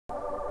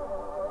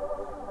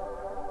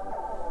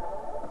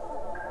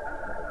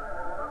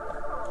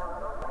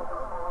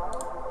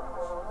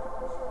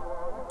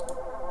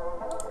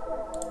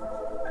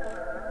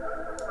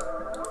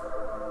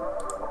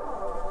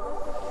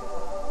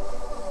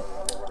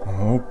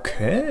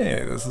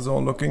Okay, this is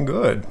all looking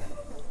good.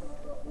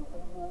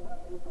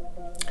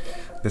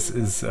 This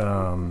is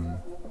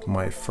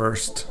my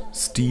first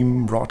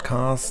Steam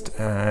broadcast,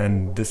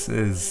 and this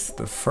is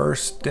the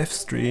first dev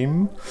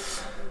stream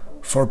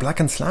for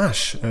Blacken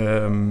Slash.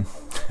 I'm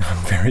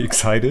very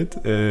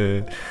excited.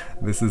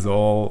 This is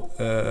all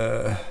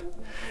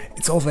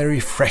it's all very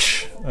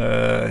fresh.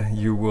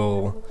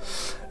 You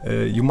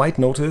might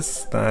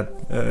notice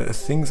that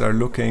things are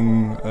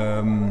looking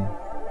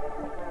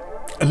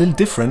a little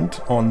different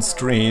on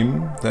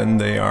stream than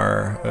they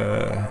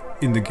are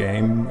in the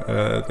game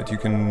that you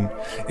can,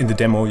 in the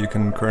demo you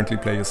can currently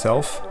play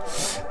yourself.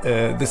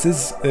 This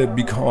is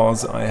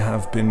because I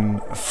have been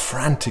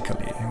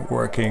frantically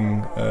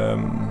working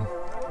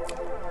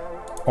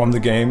on the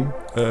game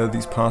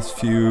these past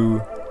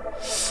few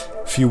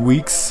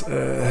weeks,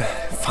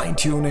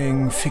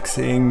 fine-tuning,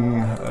 fixing.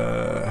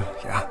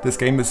 Yeah, this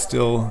game is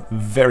still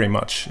very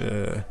much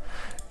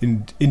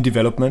in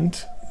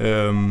development.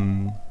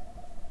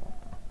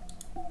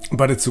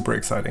 But it's super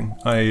exciting.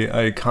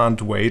 I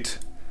can't wait.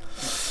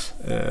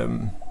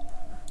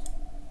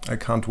 I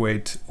can't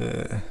wait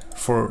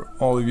for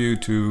all of you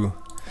to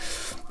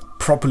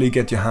properly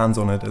get your hands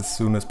on it as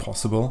soon as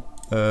possible.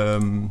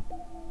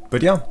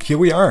 But yeah, here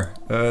we are.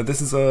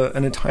 This is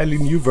an entirely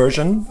new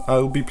version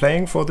I'll be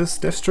playing for this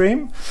dev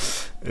stream.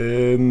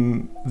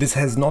 This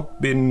has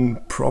not been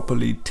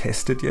properly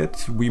tested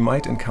yet. We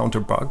might encounter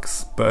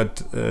bugs,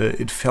 but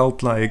it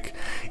felt like,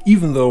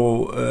 even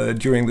though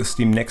during the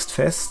Steam Next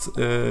Fest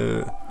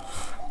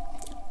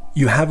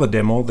you have a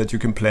demo that you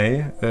can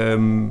play,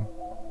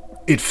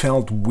 it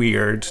felt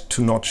weird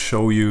to not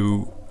show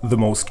you the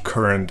most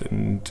current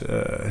and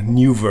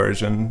new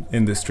version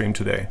in this stream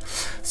today.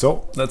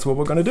 So that's what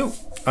we're gonna do.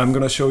 I'm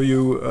gonna show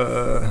you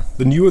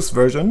the newest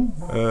version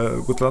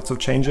with lots of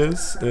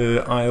changes.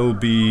 I'll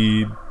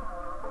be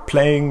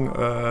playing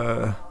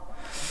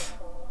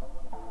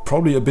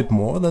probably a bit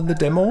more than the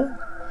demo.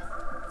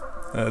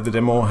 The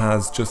demo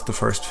has just the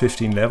first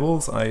 15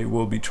 levels. I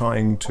will be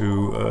trying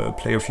to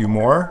play a few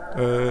more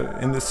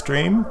in this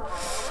stream.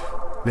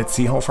 Let's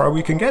see how far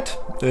we can get.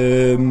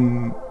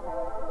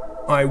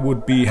 I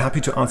would be happy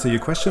to answer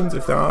your questions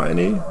if there are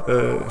any.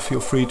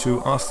 Feel free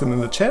to ask them in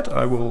the chat.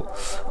 I will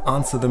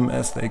answer them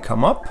as they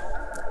come up.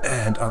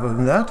 And other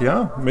than that,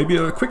 yeah, maybe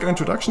a quick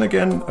introduction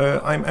again.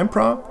 I'm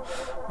Emperor.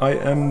 I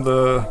am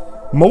the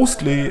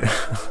mostly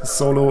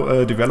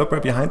solo developer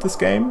behind this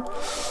game.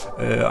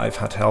 I've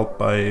had help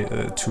by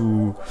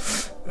two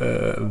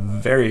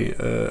very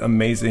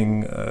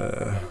amazing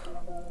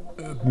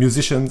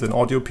musicians and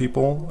audio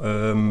people.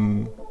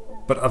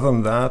 But other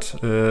than that,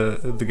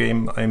 the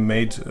game I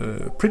made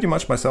pretty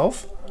much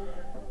myself.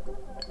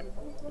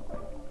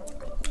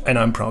 And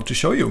I'm proud to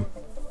show you.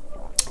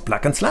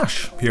 Blacken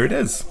Slash, here it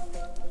is.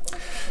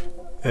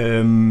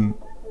 A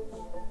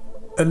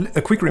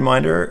quick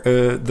reminder,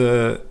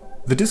 the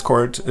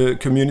Discord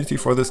community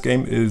for this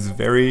game is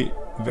very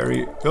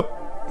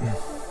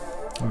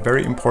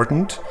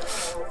important.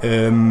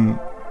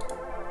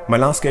 My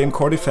last game,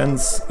 Core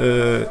Defense,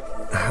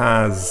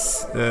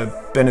 has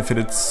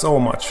benefited so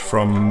much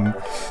from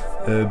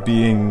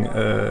being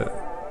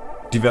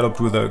developed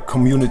with a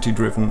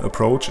community-driven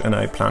approach, and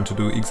I plan to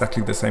do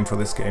exactly the same for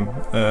this game.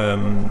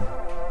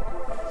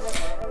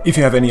 If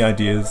you have any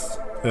ideas,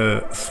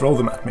 throw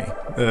them at me.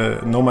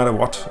 No matter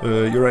what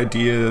your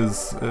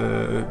ideas,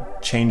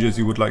 changes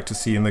you would like to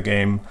see in the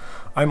game,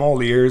 I'm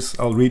all ears.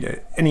 I'll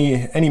read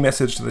any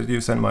message that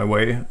you send my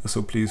way,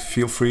 so please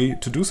feel free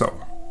to do so.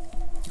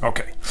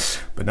 Okay,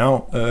 but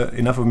now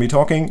enough of me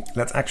talking.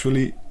 Let's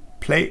actually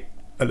play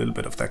a little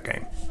bit of that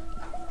game.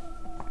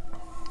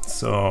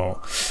 So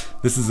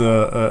this is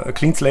a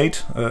clean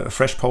slate, a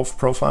fresh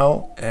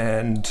profile,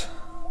 and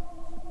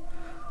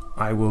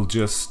I will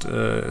just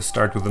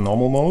start with the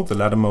normal mode. The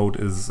ladder mode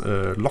is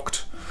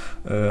locked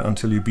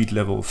until you beat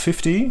level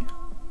 50.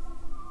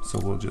 So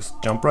we'll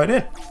just jump right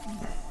in.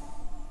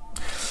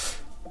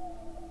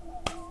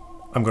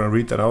 I'm gonna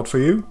read that out for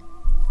you.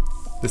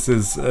 This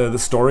is the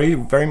story,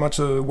 very much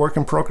a work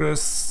in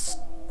progress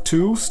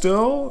too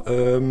still,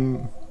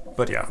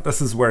 but yeah,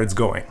 this is where it's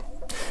going.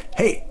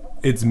 Hey,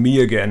 it's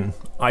me again,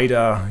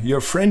 Ida,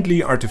 your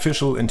friendly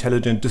artificial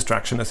intelligent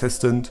distraction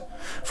assistant.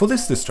 For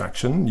this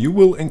distraction, you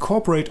will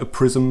incorporate a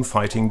prism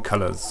fighting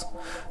colors,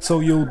 so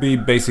you'll be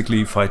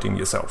basically fighting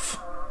yourself.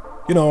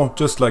 You know,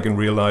 just like in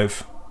real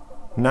life.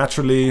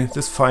 Naturally,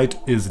 this fight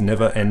is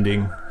never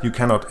ending, you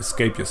cannot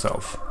escape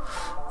yourself.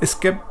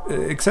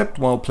 Except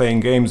while playing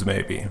games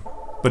maybe.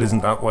 But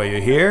isn't that why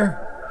you're here?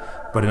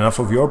 But enough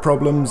of your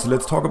problems,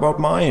 let's talk about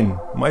mine.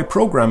 My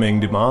programming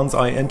demands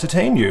I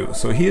entertain you,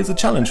 so here's a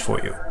challenge for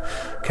you.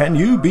 Can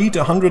you beat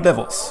 100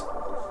 levels?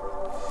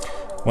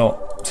 Well,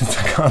 since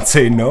I can't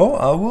say no,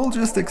 I will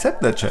just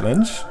accept that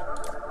challenge.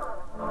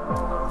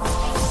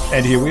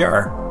 And here we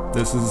are.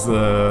 This is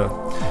the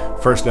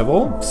first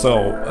level.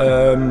 So,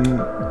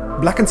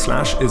 Blacken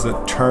Slash is a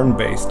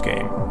turn-based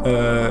game.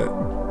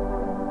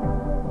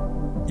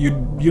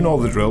 You know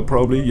the drill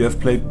probably. You have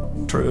played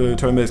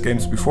turn-based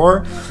games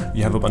before.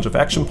 You have a bunch of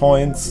action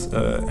points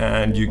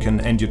and you can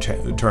end your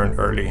turn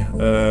early.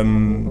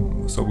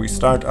 So we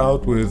start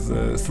out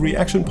with 3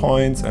 action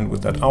points, and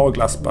with that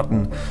hourglass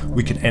button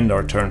we can end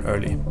our turn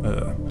early.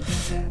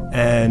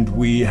 And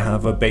we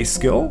have a base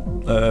skill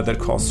that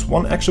costs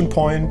 1 action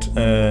point,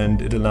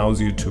 and it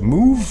allows you to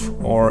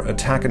move or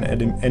attack an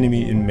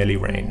enemy in melee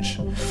range.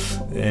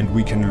 And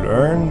we can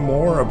learn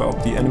more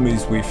about the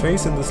enemies we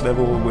face in this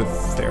level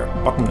with their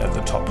button at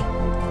the top.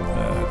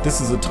 This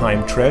is a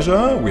time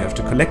treasure. We have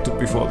to collect it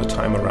before the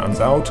timer runs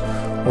out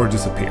or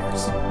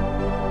disappears.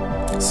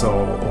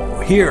 So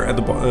here at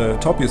the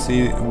top you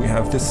see we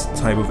have this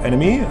type of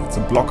enemy. It's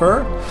a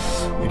blocker.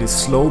 It is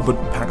slow but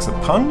packs a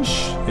punch.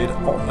 It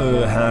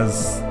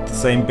has the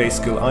same base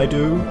skill I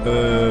do.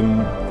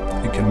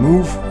 It can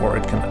move or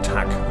it can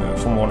attack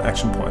from 1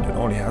 action point. It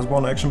only has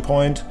 1 action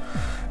point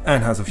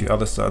and has a few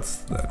other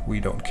stats that we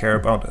don't care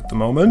about at the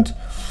moment.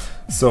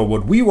 So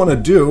what we want to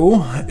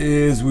do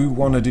is we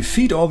want to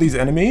defeat all these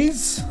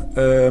enemies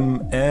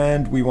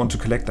and we want to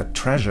collect that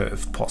treasure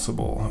if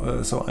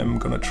possible. So I'm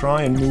gonna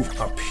try and move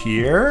up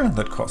here.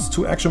 That costs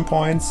 2 action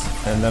points,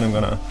 and then I'm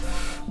gonna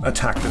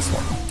attack this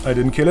one. I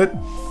didn't kill it,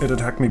 it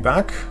attacked me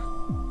back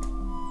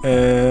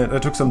and I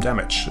took some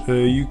damage.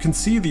 You can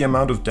see the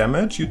amount of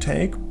damage you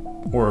take,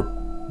 or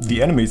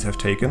the enemies have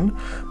taken,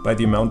 by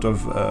the amount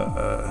of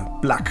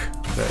black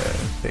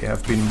they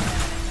have been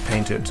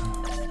painted.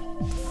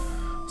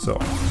 So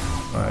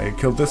I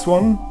killed this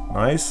one,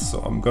 nice,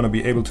 so I'm gonna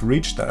be able to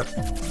reach that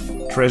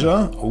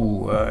treasure.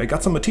 Oh, I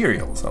got some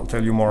materials, I'll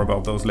tell you more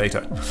about those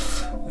later.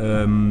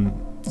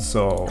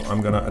 So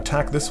I'm gonna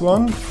attack this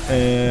one,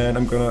 and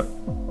I'm gonna...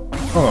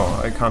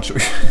 Oh, I can't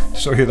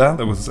show you that.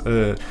 That was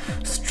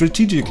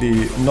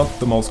strategically not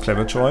the most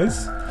clever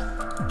choice.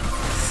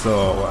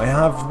 So I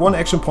have 1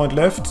 action point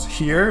left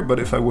here, but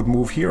if I would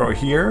move here or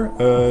here,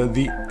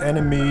 the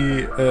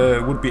enemy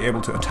would be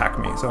able to attack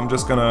me. So I'm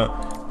just gonna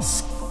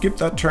skip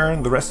that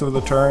turn, the rest of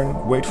the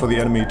turn, wait for the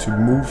enemy to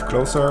move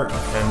closer,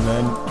 and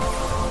then...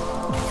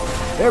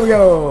 There we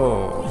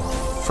go!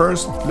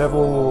 First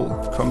level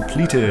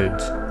completed.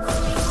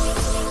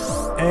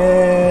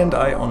 And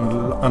I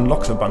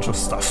unlocked a bunch of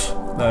stuff.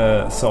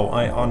 So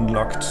I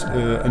unlocked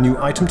a new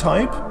item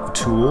type, a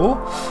tool.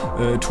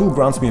 Tool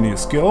grants me a new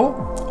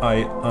skill.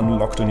 I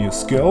unlocked a new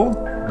skill,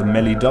 the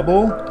melee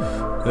double,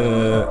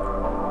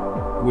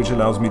 which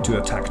allows me to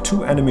attack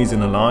 2 enemies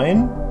in a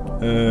line.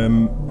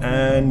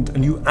 And a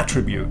new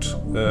attribute,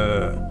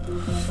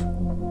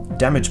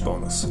 damage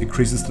bonus,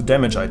 increases the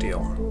damage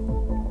ideal.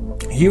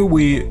 Here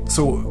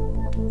so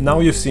now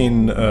you've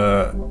seen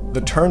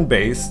the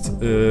turn-based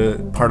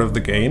part of the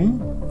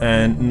game,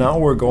 and now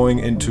we're going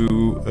into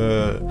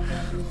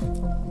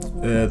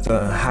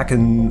the hack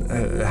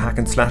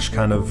and slash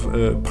kind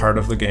of part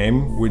of the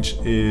game, which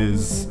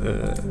is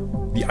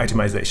the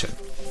itemization.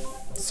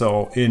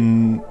 So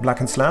in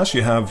Blacken Slash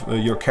you have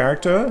your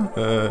character,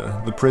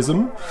 the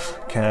Prism,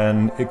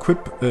 can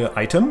equip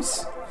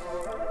items,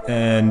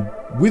 and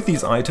with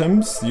these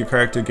items your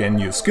character can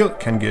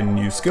gain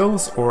new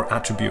skills or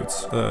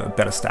attributes,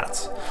 better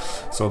stats.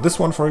 So this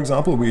one, for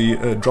example, we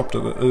dropped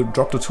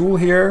a tool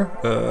here,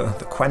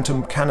 the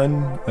Quantum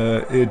Cannon.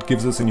 It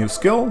gives us a new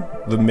skill.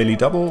 The melee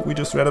double we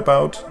just read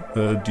about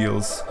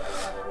deals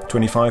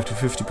 25 to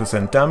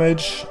 50%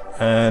 damage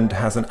and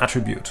has an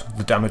attribute,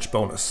 the damage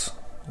bonus.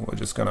 We're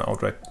just gonna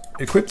outright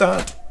equip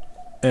that,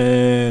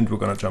 and we're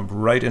gonna jump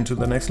right into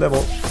the next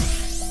level.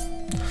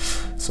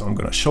 So I'm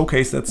gonna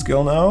showcase that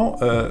skill now.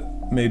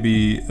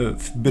 Maybe a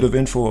bit of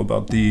info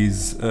about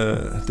these.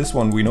 This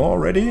one we know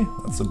already,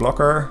 that's the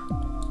blocker.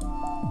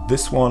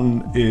 This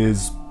one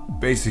is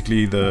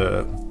basically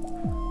the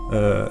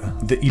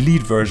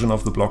elite version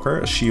of the blocker,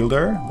 a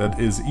shielder that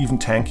is even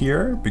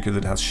tankier because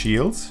it has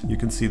shields. You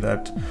can see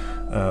that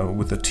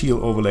with the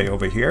teal overlay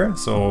over here.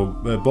 So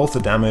both the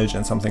damage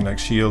and something like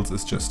shields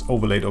is just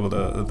overlaid over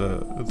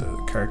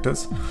the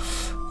characters.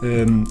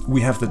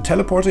 We have the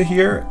teleporter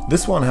here.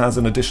 This one has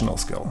an additional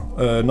skill,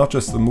 not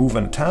just the move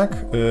and attack,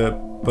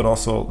 but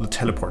also the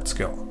teleport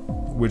skill,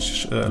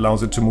 which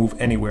allows it to move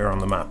anywhere on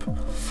the map.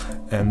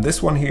 And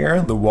this one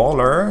here, the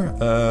Waller,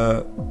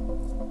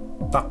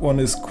 that one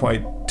is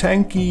quite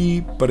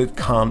tanky, but it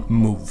can't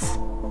move.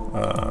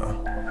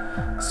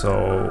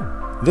 So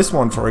this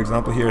one, for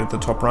example, here at the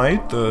top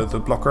right,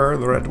 the blocker,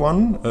 the red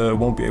one,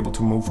 won't be able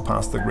to move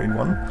past the green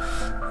one.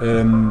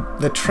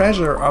 The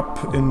treasure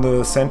up in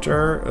the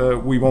center,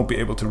 we won't be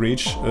able to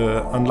reach.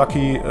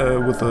 Unlucky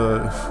with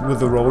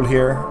the roll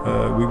here.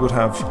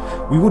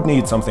 We would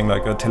need something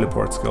like a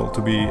teleport skill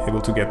to be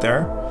able to get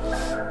there.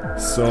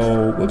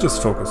 So we'll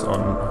just focus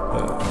on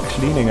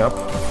cleaning up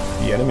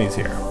the enemies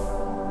here.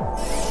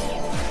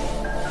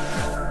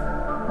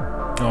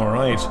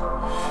 Alright,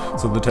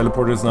 so the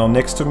teleporter is now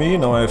next to me.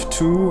 Now I have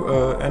 2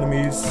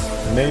 enemies.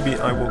 Maybe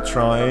I will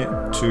try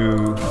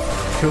to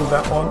kill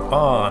that one.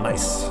 Ah,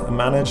 nice. I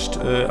managed.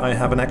 I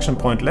have an action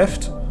point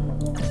left.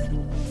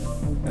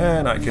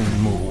 And I can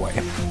move away.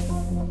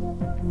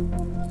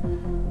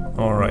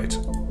 Alright.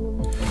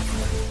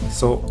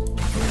 So,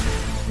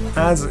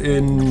 as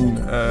in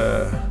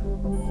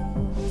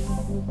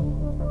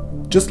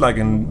just like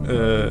in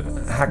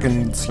hack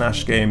and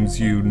slash games,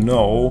 you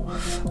know,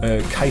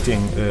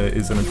 kiting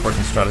is an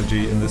important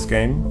strategy in this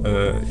game.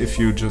 If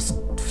you just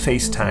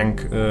face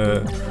tank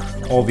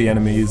all the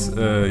enemies,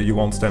 you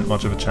won't stand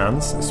much of a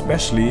chance,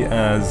 especially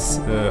as,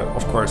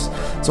 of course,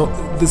 so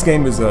this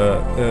game is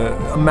a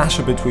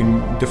mashup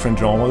between different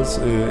genres.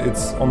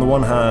 It's on the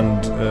one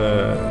hand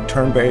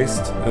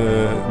turn-based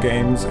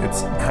games,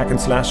 it's hack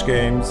and slash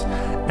games,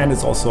 and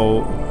it's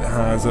also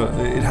has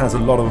a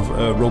lot of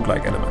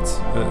roguelike elements.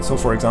 So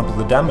for example,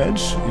 the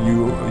damage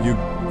you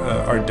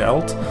are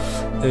dealt,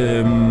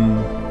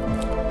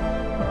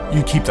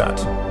 you keep that.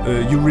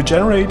 You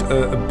regenerate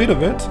a bit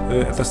of it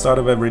at the start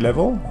of every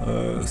level.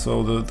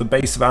 So the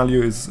base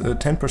value is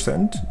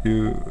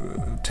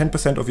 10%.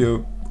 10% of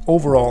your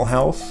overall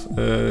health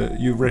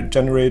you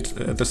regenerate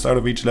at the start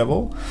of each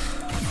level,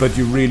 but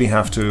you really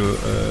have to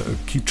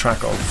keep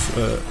track of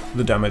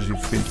the damage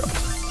you've been dealt.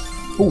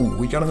 Oh,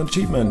 we got an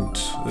achievement.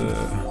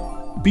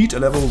 Beat a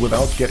level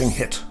without getting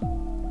hit.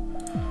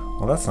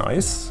 Well, that's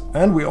nice.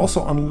 And we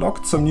also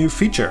unlocked some new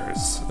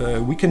features.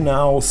 We can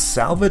now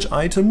salvage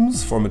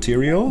items for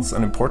materials,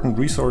 an important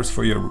resource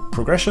for your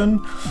progression.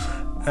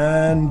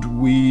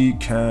 And we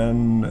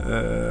can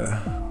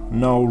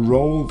now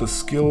roll the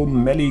skill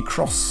melee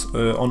cross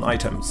on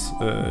items,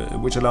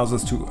 which allows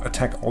us to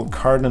attack all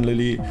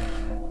cardinally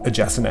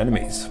adjacent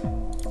enemies.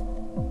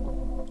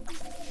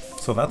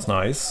 So that's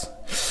nice.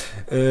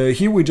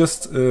 Here we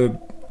just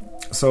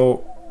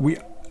so we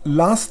in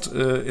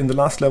the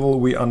last level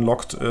we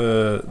unlocked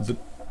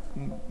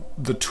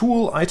the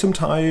tool item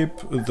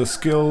type, the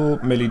skill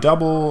melee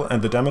double,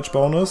 and the damage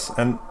bonus,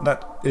 and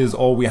that is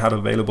all we had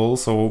available.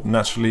 So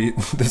naturally,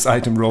 this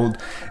item rolled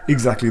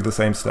exactly the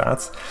same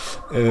stats.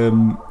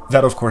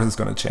 That of course is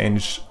going to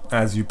change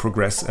as you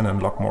progress and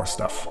unlock more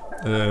stuff.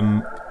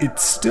 It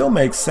still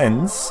makes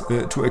sense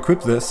to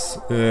equip this.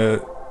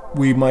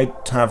 We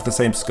might have the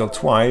same skill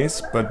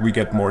twice, but we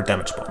get more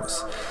damage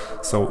bonus.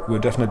 So we're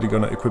definitely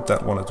going to equip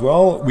that one as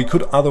well. We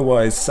could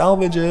otherwise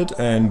salvage it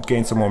and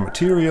gain some more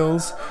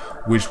materials,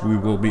 which we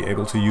will be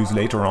able to use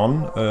later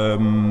on.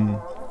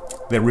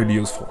 They're really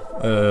useful.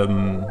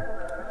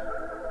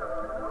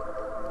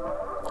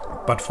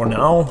 But for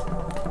now,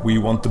 we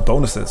want the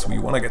bonuses. We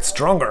want to get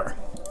stronger.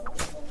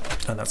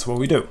 And that's what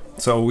we do.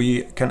 So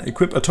we can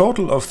equip a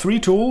total of 3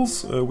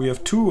 tools. We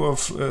have 2 of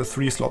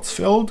 3 slots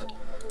filled.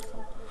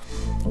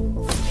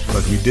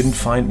 But we didn't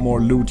find more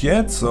loot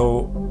yet,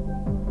 so...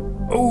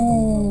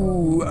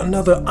 Oh,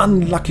 another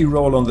unlucky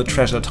roll on the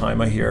treasure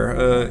timer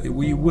here.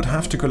 We would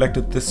have to collect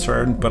it this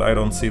turn, but I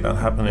don't see that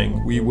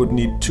happening. We would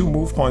need 2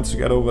 move points to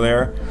get over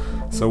there,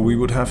 so we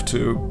would have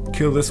to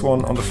kill this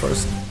one on the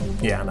first...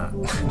 Yeah, nah,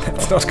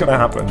 that's not gonna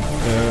happen.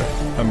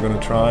 I'm gonna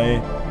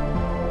try...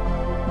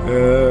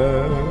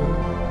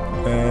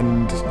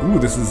 and... Ooh,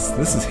 this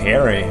is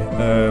hairy.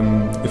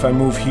 If I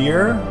move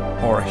here,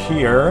 or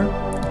here,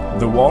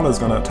 the wall is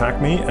gonna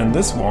attack me, and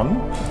this one,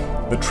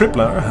 the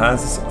tripler,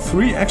 has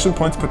 3 action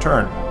points per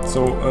turn.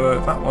 So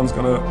that one's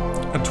gonna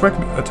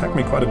attack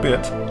me quite a bit.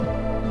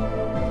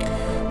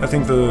 I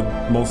think the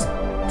most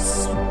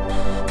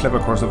clever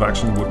course of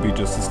action would be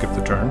just to skip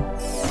the turn.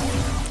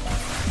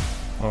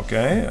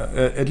 Okay,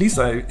 at least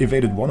I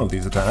evaded one of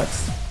these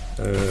attacks.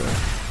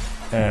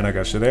 And I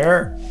got you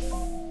there.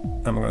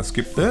 I'm gonna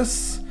skip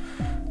this.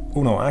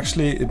 Oh no,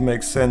 actually it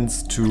makes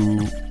sense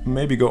to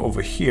maybe go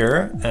over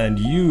here and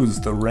use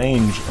the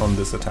range on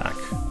this attack.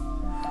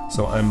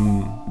 So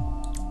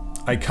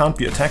I can't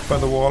be attacked by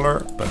the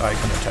waller, but I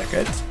can attack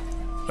it.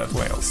 That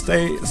way I'll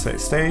stay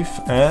safe,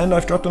 and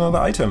I've dropped another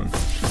item.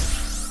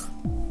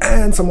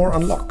 And some more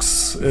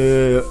unlocks.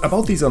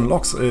 About these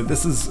unlocks,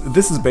 this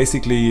is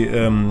basically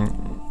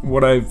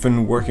what I've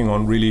been working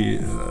on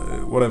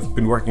what I've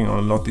been working on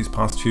a lot these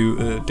past few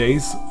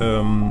days.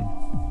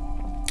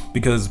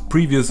 Because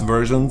previous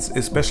versions,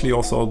 especially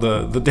also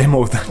the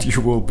demo that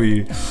you will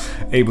be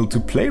able to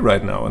play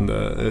right now in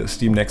the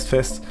Steam Next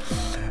Fest,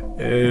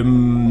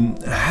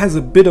 has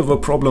a bit of a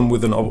problem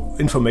with an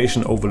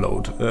information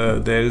overload.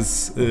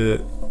 This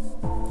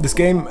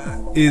game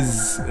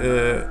is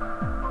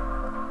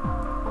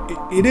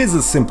it is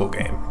a simple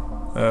game.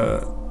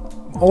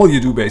 All you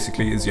do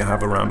basically is you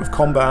have a round of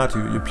combat,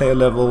 you play a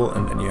level,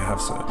 and then you have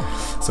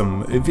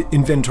some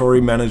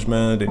inventory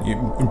management, and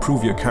you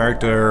improve your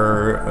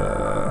character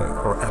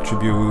or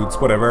attributes,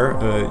 whatever.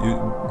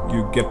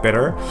 You get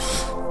better,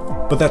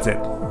 but that's it.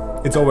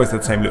 It's always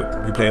that same loop.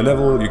 You play a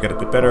level, you get a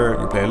bit better.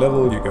 You play a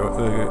level, you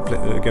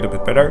get a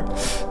bit better.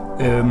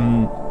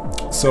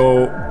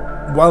 So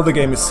while the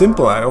game is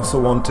simple, I also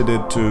wanted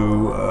it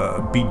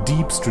to be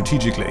deep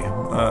strategically,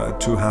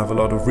 to have a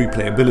lot of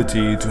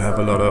replayability, to have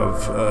a lot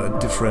of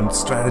different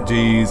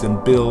strategies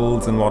and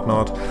builds and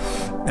whatnot.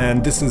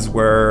 And this is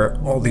where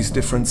all these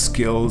different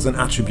skills and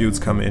attributes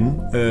come in.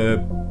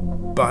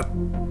 But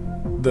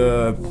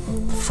the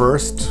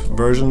first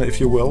version, if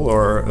you will,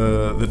 or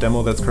the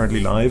demo that's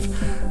currently live,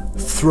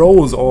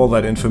 throws all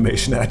that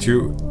information at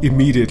you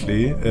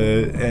immediately,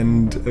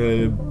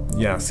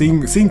 yeah,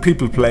 seeing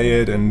people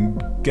play it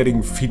and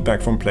getting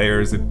feedback from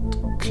players, it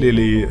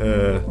clearly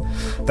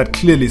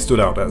stood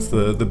out as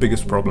the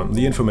biggest problem,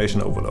 the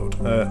information overload.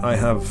 I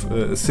have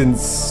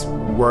since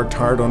worked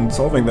hard on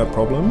solving that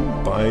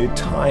problem by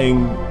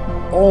tying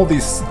all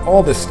this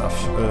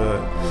stuff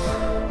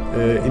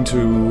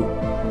into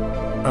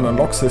an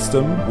unlock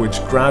system,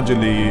 which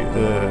gradually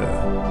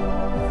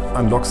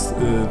unlocks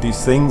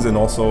these things and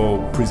also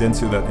presents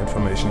you that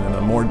information in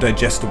a more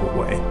digestible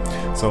way.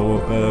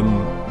 So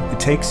it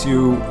takes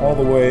you all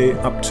the way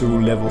up to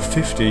level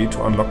 50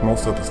 to unlock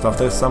most of the stuff.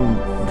 There's some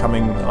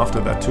coming after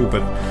that too,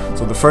 but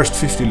so the first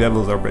 50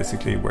 levels are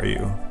basically where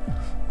you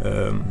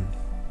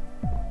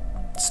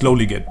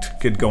slowly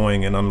get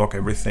going and unlock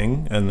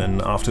everything, and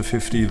then after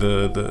 50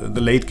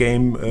 the late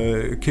game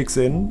kicks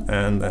in,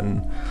 and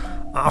then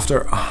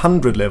after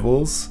 100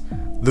 levels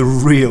the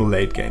real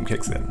late game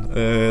kicks in.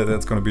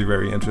 That's going to be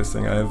very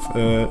interesting. I have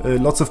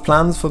lots of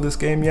plans for this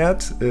game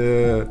yet.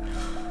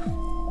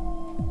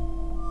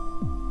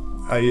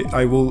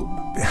 I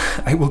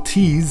will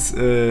tease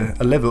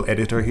a level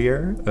editor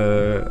here.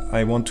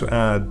 I want to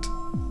add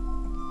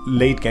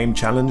late game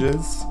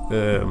challenges,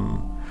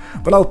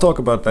 but I'll talk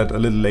about that a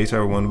little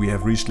later when we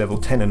have reached level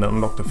 10 and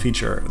unlocked a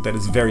feature that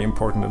is very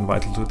important and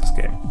vital to this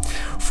game.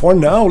 For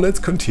now, let's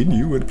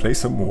continue and play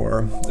some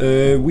more.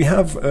 We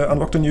have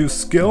unlocked a new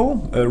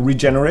skill,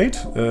 Regenerate,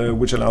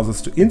 which allows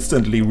us to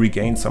instantly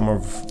regain some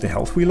of the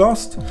health we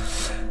lost.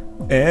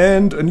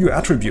 And a new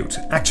attribute,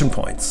 Action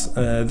Points.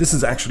 This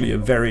is actually a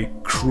very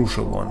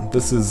crucial one.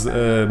 This is,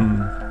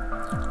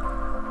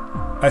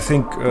 I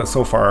think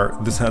so far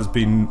this has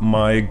been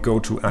my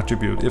go-to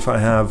attribute. If I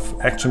have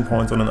action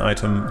points on an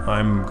item,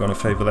 I'm gonna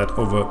favor that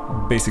over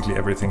basically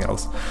everything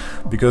else.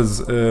 Because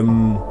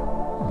in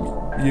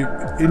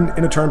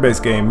a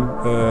turn-based game,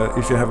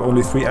 if you have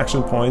only 3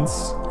 action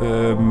points,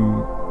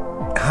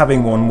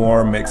 having one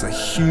more makes a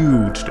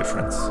huge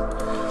difference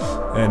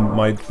and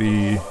might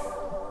be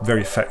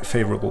very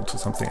favorable to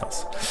something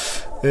else.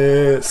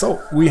 So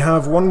we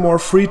have one more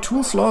free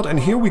tool slot, and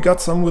here we got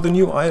some with a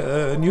new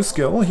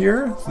skill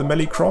here, the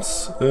melee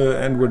cross,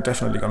 and we're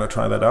definitely gonna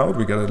try that out.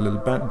 We get a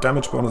little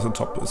damage bonus on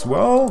top as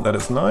well. That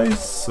is nice.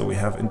 So we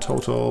have in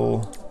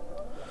total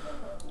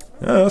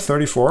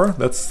 34.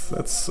 That's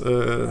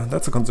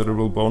a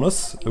considerable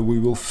bonus. We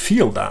will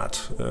feel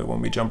that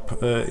when we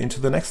jump into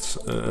the next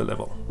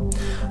level.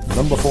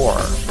 Number 4.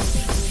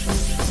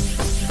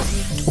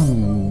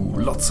 Ooh,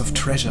 lots of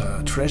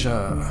treasure.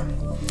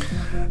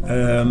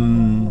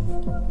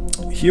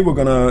 Here we're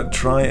gonna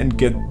try and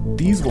get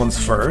these ones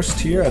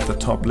first here at the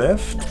top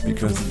left,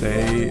 because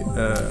they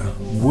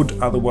would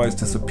otherwise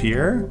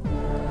disappear.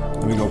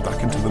 Let me go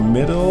back into the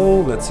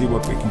middle. Let's see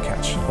what we can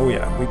catch. Oh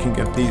yeah, we can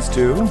get these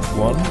two.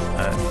 1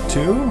 and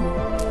 2.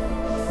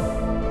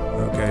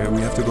 Okay,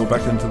 we have to go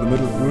back into the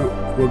middle.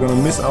 We're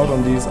gonna miss out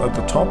on these at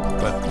the top,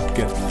 but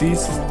get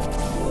these.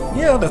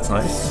 Yeah, that's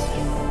nice.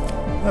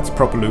 That's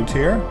proper loot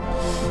here.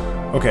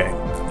 Okay,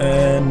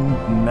 and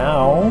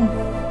now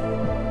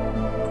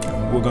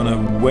we're gonna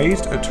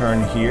wait a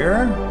turn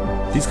here.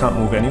 These can't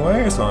move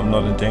anyway, so I'm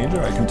not in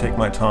danger. I can take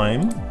my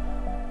time.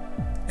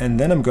 And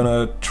then I'm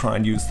gonna try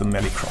and use the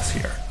melee cross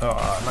here.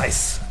 Oh,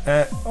 nice.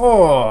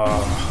 Oh,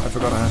 I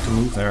forgot I had to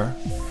move there.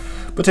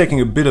 But taking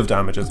a bit of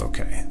damage is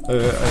okay.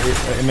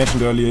 I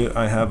mentioned earlier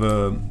I have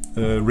a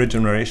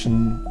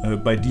regeneration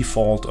by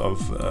default of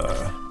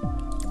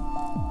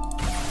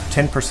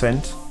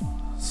 10%.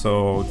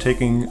 So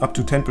taking up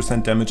to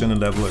 10% damage in a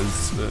level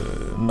is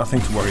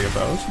nothing to worry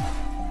about.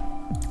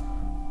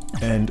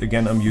 And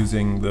again, I'm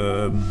using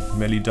the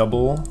melee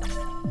double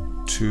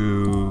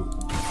to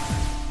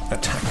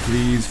attack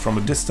these from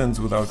a distance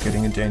without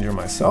getting in danger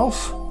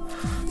myself.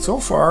 So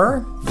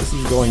far, this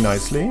is going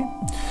nicely.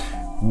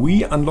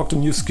 We unlocked a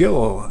new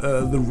skill,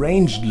 the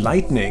Ranged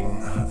Lightning.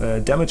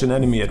 Damage an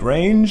enemy at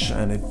range,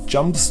 and it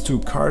jumps to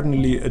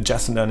cardinally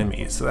adjacent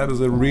enemies. So that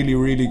is a really,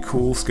 really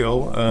cool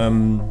skill.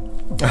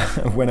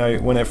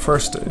 When I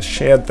first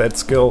shared that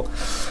skill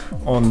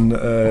on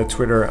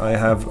Twitter, I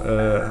have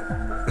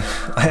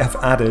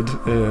added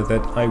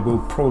that I will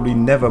probably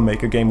never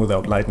make a game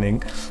without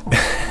lightning.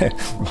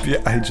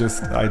 I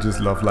just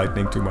love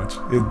lightning too much.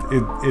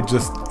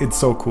 It's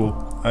so cool.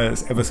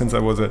 Ever since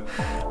when I was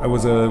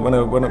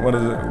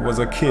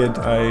a kid,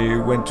 I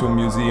went to a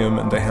museum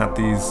and they had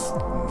this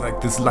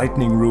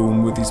lightning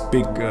room with these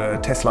big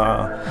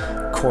Tesla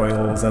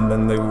coils, and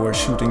then they were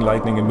shooting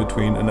lightning in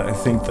between, and I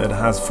think that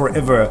has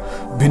forever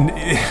been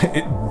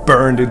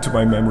burned into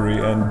my memory,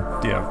 and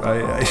yeah,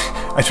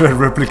 I try to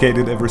replicate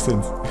it ever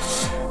since.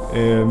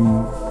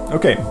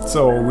 Okay,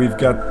 so we've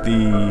got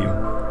the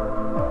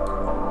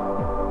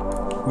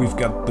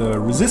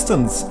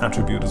resistance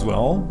attribute as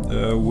well,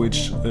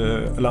 which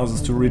allows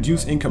us to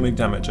reduce incoming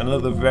damage.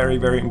 Another very,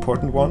 very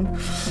important one.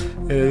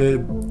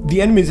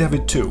 The enemies have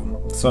it too.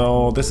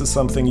 So this is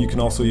something you can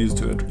also use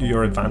to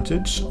your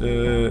advantage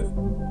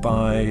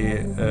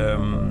by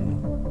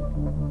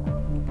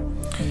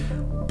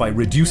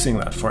reducing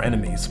that for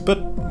enemies.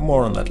 But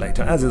more on that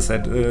later. As I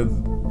said,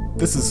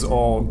 this is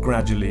all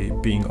gradually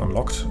being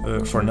unlocked.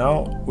 For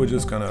now, we're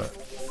just gonna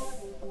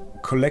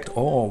collect.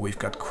 Oh, we've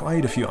got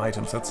quite a few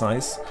items. That's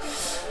nice.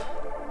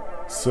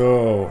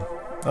 So,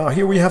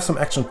 here we have some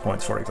action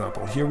points, for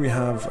example. Here we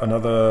have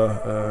another...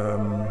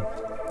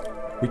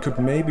 we could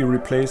maybe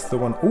replace the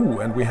one...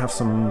 Ooh, and we have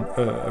some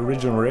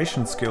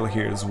regeneration skill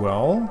here as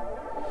well.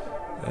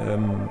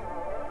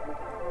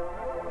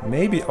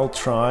 Maybe I'll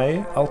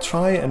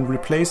try and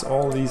replace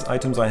all these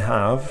items I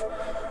have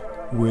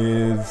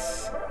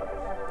with...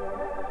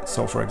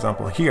 So for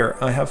example here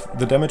I have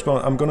the damage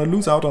bonus. I'm gonna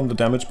lose out on the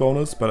damage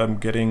bonus, but I'm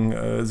getting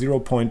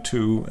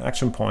 0.2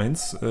 action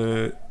points.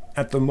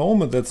 At the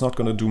moment that's not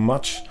gonna do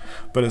much,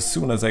 but as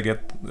soon as I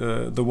get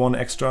the one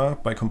extra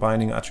by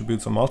combining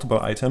attributes on multiple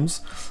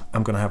items,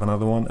 I'm gonna have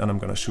another one and I'm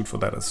gonna shoot for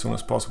that as soon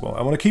as possible.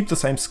 I want to keep the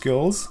same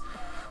skills.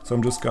 So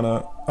I'm just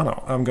gonna, oh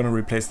no, I'm gonna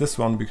replace this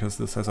one because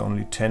this has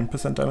only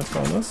 10% damage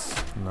bonus.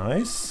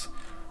 Nice.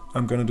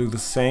 I'm gonna do the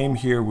same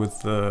here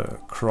with the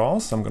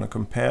cross. I'm gonna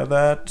compare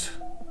that,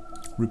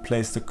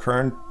 replace the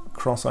current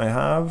cross I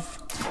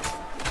have.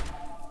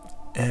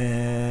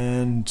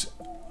 And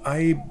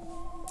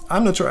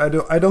I'm not sure,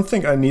 I don't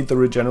think I need the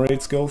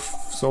regenerate skill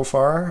so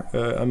far.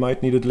 I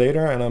might need it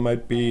later and I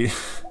might be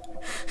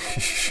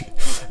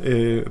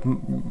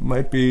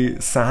might be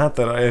sad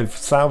that I have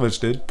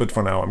salvaged it, but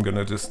for now I'm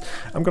gonna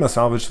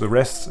salvage the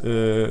rest,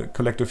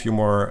 collect a few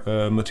more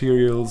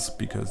materials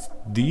because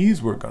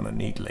these we're gonna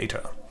need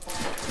later.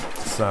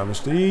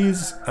 Salvage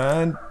these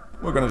and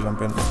we're gonna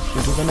jump into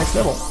the next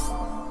level.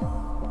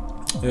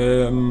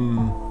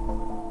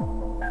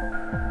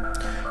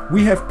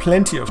 We have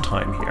plenty of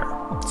time here.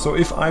 So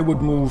if I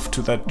would move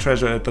to that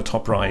treasure at the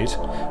top right,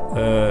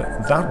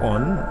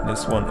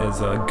 this one is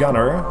a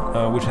gunner,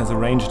 which has a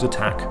ranged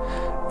attack.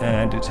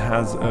 And it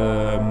has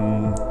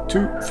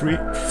 2, 3,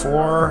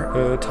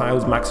 4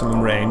 tiles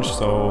maximum range,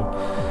 so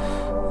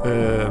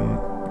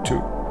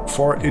 2,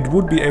 4. It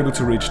would be able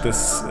to reach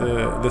this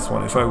this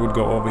one if I would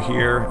go over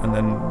here and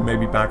then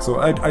maybe back. So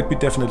I'd be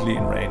definitely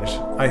in range.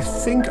 I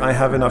think I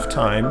have enough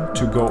time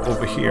to go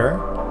over here,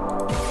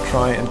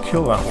 try and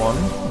kill that one.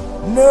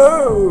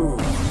 No!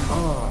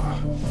 Oh.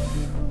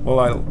 Well,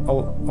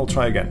 I'll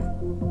try again.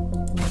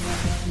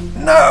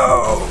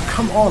 No!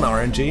 Come on,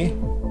 RNG.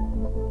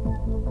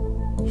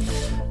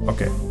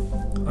 Okay,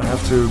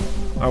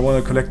 I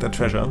want to collect that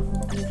treasure.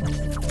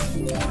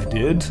 I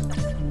did.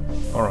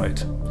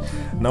 Alright.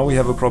 Now we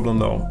have a problem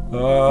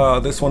though.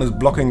 This one is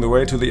blocking the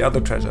way to the other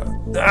treasure.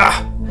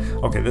 Ah!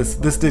 Okay,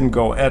 this didn't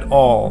go at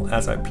all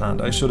as I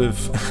planned. I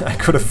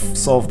could have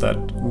solved that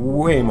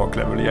way more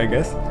cleverly, I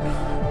guess.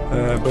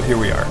 But here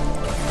we are.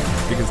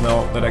 Because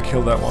now that I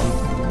killed that one,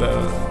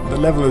 the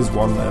level is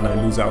 1 and I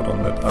lose out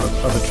on that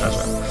other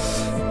treasure.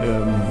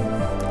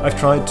 I've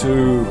tried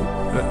to...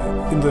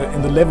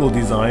 in the level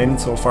design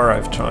so far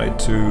I've tried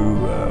to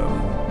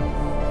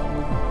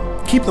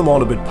keep them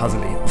all a bit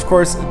puzzly. Of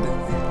course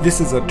this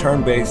is a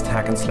turn-based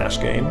hack and slash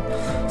game,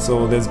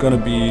 so there's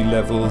gonna be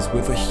levels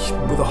with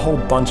a whole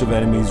bunch of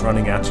enemies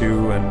running at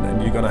you,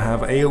 and you're gonna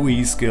have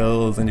AoE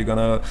skills and you're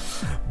gonna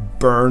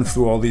burn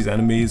through all these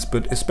enemies,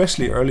 but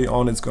especially early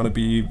on it's gonna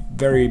be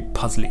very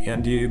puzzly,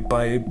 and you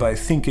by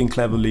thinking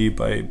cleverly,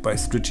 by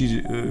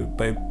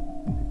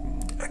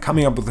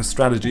coming up with a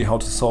strategy how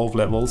to solve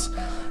levels,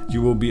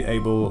 you will be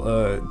able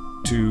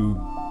to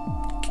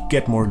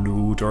get more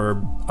loot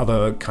or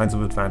other kinds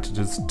of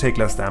advantages, take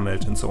less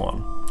damage and so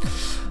on.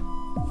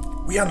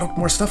 We unlocked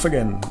more stuff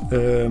again,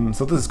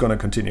 so this is gonna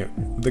continue.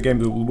 The game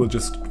will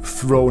just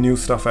throw new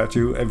stuff at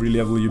you every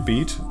level you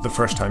beat, the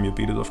first time you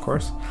beat it of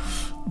course.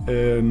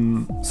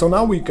 So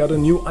now we got a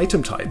new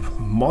item type,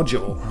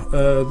 module.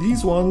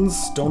 These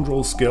ones don't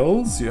roll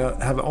skills, you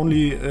have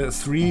only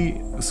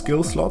 3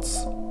 skill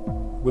slots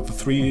with the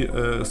 3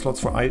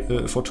 slots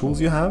for tools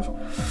you have.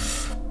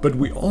 But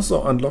we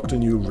also unlocked a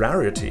new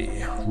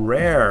rarity,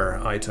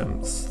 rare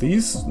items.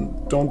 These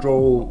don't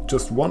roll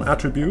just 1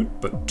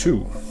 attribute, but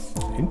 2.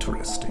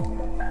 Interesting.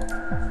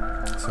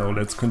 So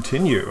let's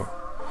continue.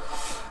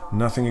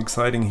 Nothing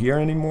exciting here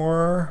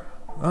anymore.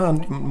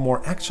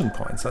 More action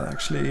points. That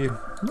actually...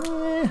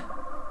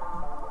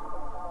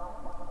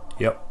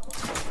 Yep.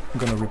 I'm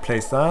gonna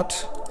replace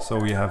that. So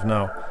we have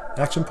now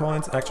action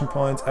points, action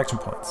points, action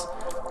points.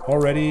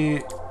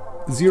 Already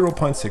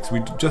 0.6.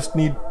 We just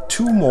need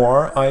 2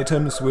 more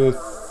items with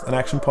an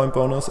action point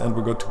bonus and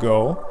we're good to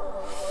go.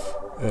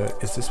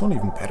 Is this one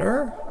even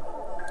better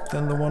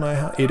than the one I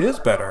have? It is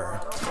better.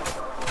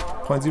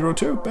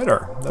 0.02,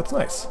 better. That's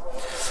nice.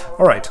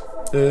 Alright,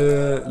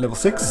 level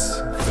 6.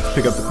 Let's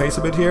pick up the pace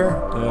a bit here.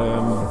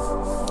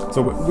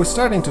 So we're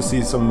starting to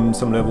see some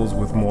levels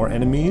with more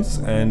enemies,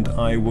 and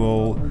I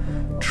will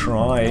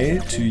try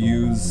to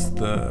use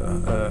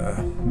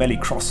the melee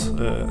cross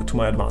to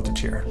my advantage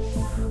here.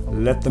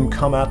 Let them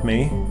come at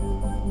me.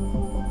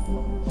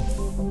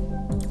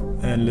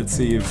 And let's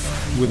see if,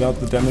 without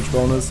the damage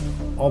bonus,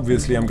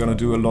 obviously I'm gonna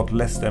do a lot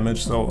less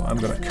damage, so I'm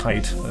gonna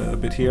kite a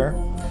bit here.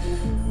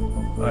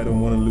 I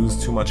don't want to lose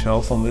too much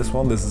health on this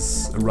one. This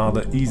is a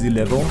rather easy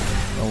level.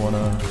 I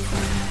wanna...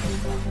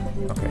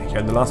 Okay,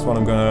 yeah, the last one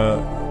I'm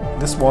gonna...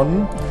 This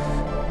one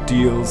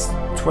deals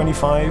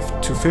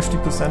 25 to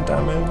 50%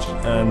 damage,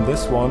 and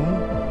this one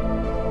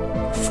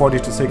 40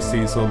 to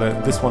 60, so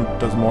that this one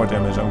does more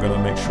damage. I'm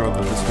gonna make sure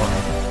that this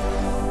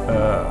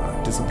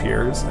one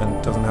disappears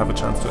and doesn't have a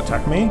chance to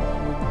attack me.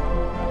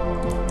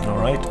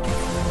 Alright.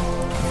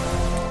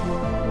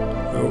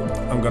 Oh,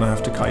 I'm gonna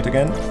have to kite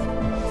again.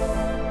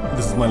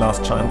 This is my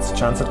last chance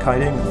at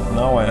kiting.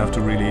 Now I have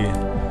to really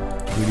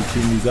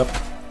clean these up.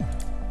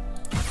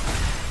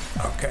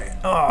 Okay.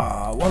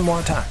 Ah, one more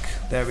attack.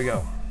 There we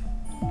go.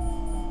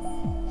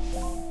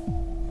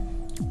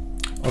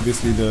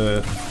 Obviously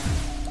the...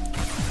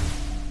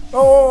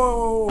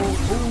 Oh!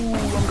 Ooh,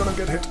 I'm gonna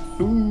get hit.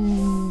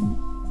 Ooh.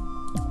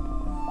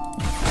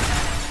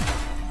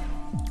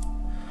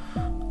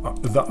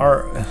 The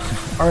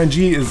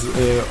RNG is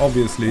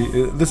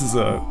obviously... this is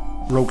a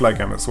roguelike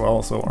game as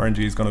well, so RNG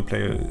is gonna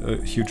play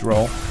a huge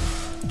role.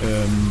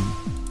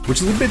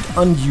 Which is a bit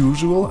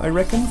unusual, I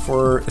reckon,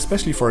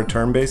 especially for a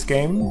turn-based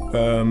game.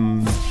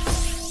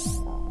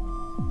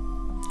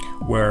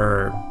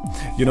 Where,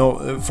 you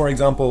know, for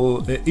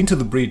example, Into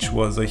the Breach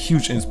was a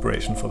huge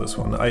inspiration for this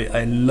one.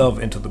 I love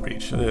Into the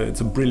Breach. It's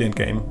a brilliant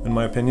game, in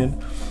my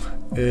opinion.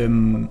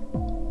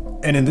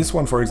 And in this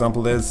one, for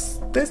example, there's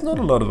not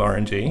a lot of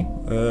RNG,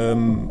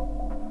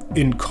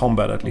 in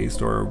combat at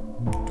least, or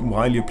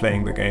while you're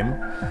playing the game.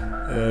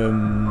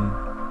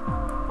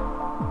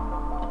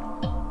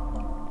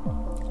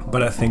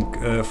 But I think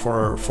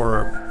for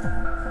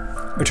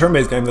a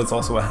turn-based game that's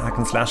also a hack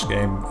and slash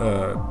game,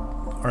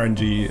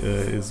 RNG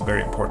is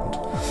very important.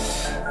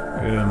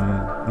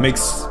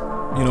 Makes,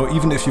 you know,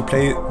 even if you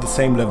play the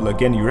same level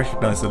again, you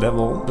recognize the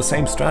level, the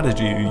same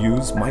strategy you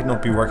use might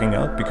not be working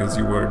out because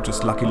you were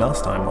just lucky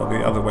last time, or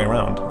the other way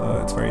around.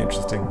 It's very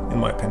interesting, in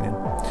my opinion.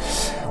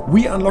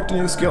 We unlocked a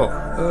new skill,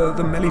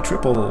 the melee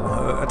triple,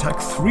 attack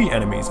 3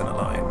 enemies in a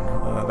line.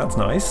 That's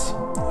nice.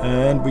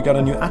 And we got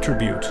a new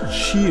attribute,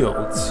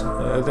 shields.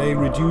 They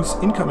reduce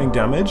incoming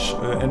damage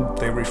and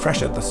they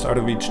refresh at the start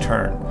of each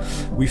turn.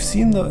 We've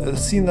seen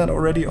that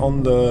already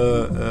on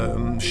the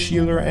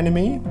shielder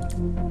enemy,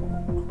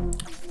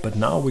 but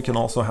now we can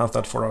also have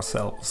that for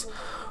ourselves.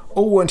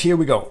 Oh, and here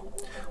we go.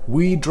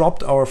 We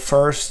dropped our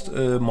first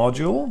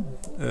module,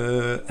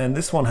 and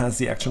this one has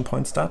the action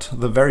point stat,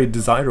 the very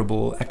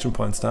desirable action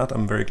point stat.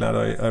 I'm very glad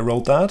I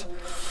wrote that.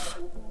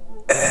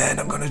 And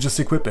I'm gonna just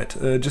equip it.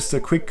 Just a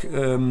quick,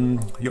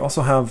 you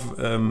also have,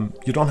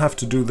 you don't have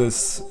to do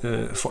this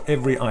for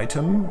every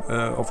item.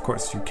 Of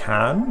course you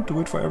can do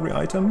it for every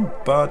item,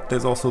 but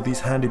there's also these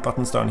handy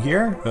buttons down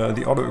here.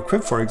 The auto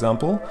equip, for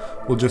example,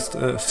 will just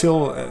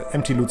fill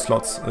empty loot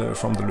slots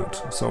from the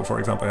loot. So for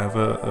example, I have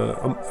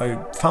I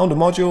found a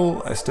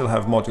module, I still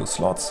have module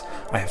slots.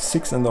 I have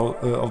 6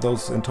 of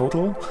those in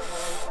total.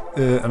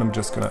 And I'm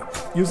just gonna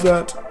use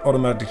that,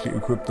 automatically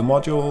equip the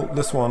module.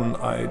 This one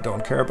I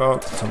don't care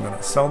about, so I'm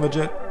gonna salvage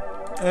it.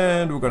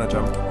 And we're gonna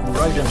jump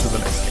right into the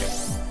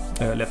next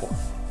game, level.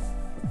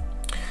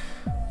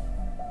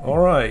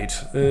 Alright,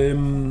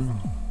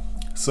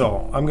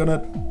 so I'm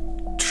gonna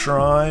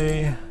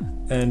try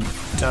and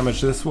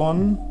damage this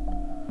one.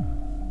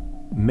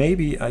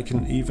 Maybe I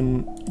can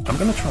even... I'm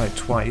gonna try it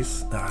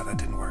twice. Ah, that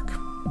didn't work.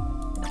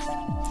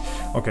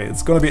 Okay,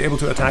 it's gonna be able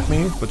to attack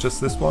me, but just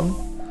this one.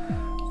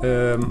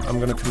 I'm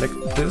gonna collect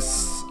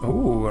this.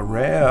 Oh, a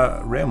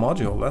rare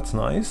module. That's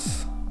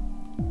nice.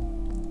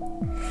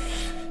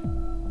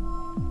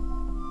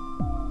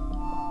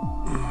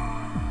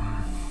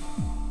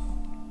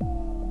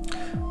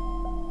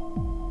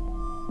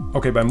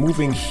 Okay, by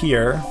moving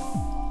here,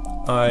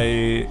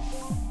 I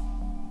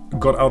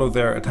got out of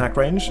their attack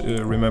range.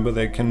 Remember,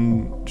 they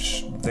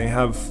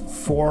have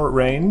 4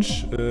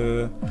 range.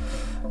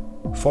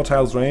 4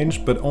 tiles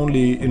range, but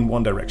only in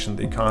one direction.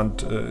 They can't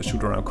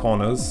shoot around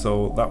corners,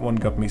 so that one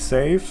got me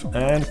safe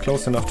and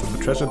close enough to the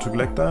treasure to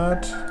collect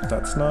that.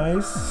 That's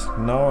nice.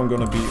 Now I'm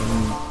gonna be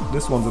in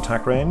this one's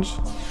attack range,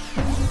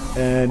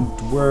 and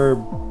we're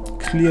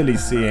clearly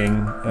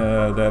seeing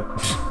that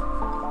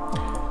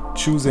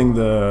choosing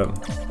the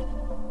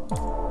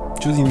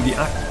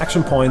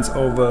action points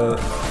over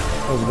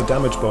the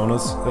damage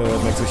bonus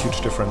makes a huge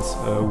difference.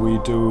 We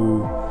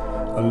do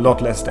a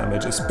lot less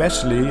damage,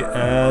 especially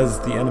as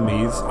the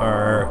enemies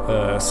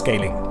are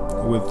scaling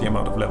with the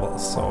amount of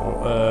levels. So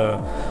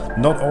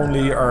not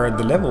only are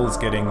the levels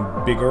getting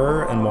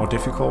bigger and more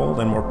difficult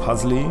and more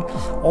puzzly,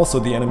 also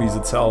the enemies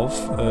themselves,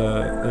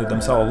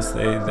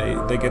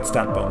 they get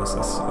stat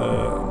bonuses.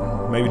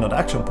 Maybe not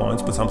action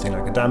points, but something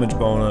like a damage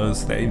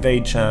bonus, their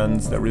evade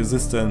chance, their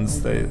resistance,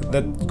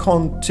 that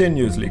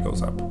continuously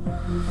goes up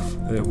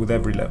with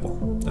every level.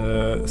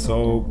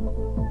 So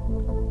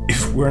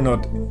if we're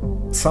not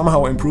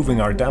somehow improving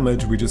our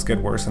damage, we just get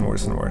worse and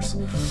worse and worse.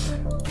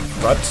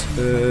 But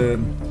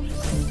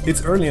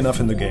it's early enough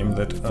in the game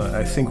that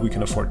I think we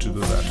can afford to do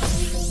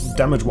that.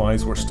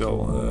 Damage-wise, we're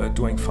still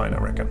doing fine, I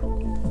reckon.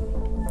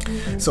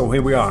 So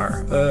here we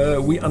are.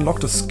 We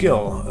unlocked a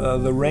skill,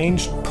 the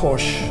ranged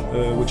push,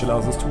 which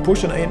allows us to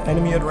push an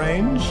enemy at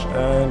range,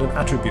 and an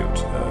attribute,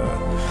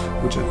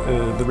 which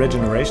is the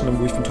regeneration, and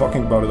we've been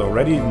talking about it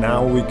already.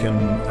 Now we can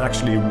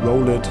actually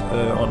roll it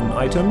on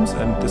items,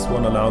 and this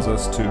one allows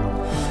us to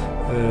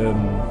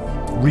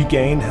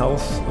regain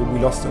health we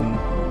lost in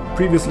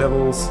previous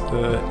levels,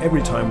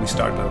 every time we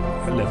start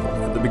a level,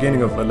 at the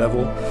beginning of the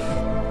level,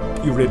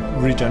 you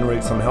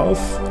regenerate some health.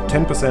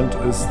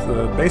 10% is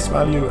the base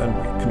value, and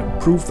we can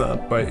improve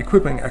that by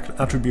equipping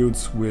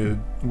attributes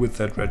with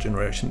that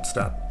regeneration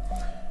stat.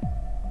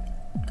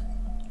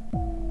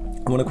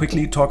 I want to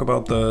quickly talk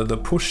about the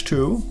push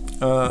too.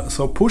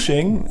 So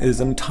pushing is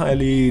an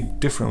entirely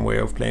different way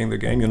of playing the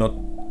game. You're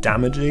not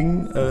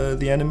damaging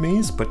the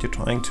enemies, but you're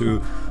trying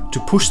to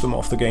push them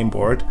off the game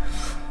board,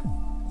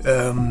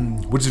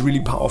 which is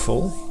really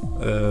powerful.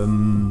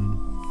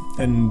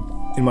 And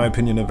in my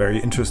opinion, a very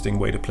interesting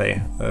way to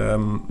play.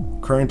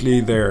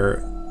 Currently,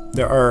 there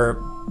are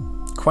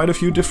quite a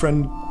few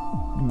different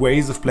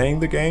ways of playing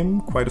the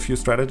game, quite a few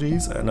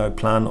strategies, and I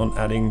plan on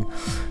adding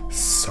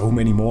so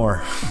many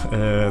more.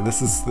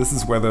 This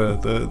is where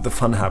the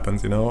fun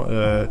happens, you know.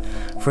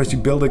 First, you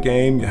build a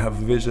game, you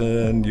have a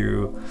vision,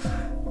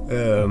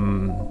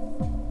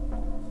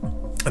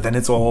 and then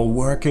it's all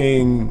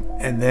working,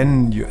 and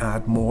then you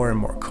add more and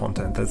more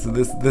content. This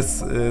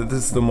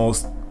is the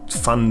most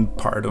fun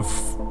part of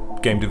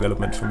game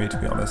development for me, to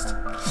be honest.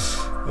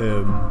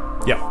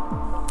 Yeah,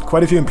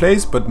 quite a few in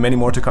place, but many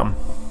more to come.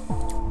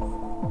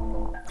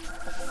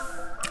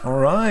 All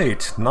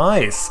right,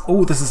 nice.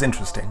 Oh, this is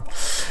interesting.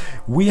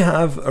 We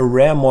have a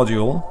rare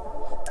module,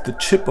 the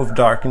Chip of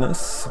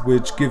Darkness,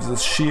 which gives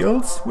us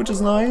shields, which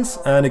is nice,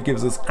 and it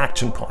gives us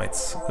action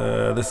points.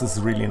 This is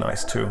really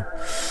nice too.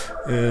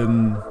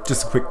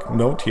 Just a quick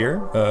note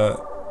here.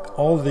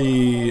 All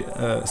the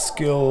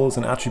skills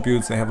and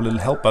attributes, they have a little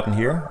help button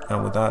here,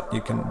 and with that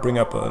you can bring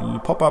up a little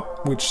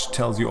pop-up which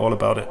tells you all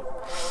about it.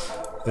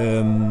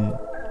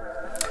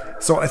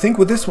 So I think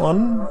with this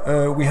one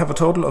we have a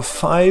total of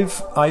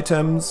 5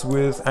 items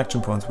with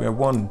action points. We have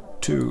 1,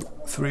 2,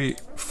 3,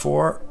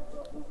 4,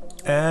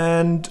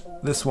 and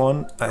this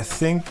one. I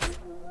think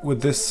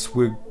with this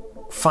we're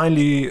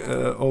finally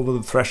over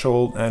the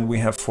threshold, and we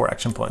have 4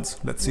 action points.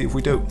 Let's see if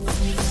we do.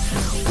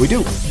 We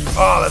do!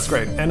 Oh, that's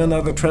great! And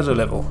another treasure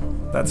level.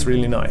 That's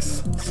really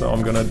nice. So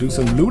I'm gonna do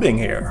some looting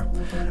here.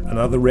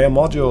 Another rare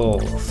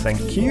module.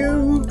 Thank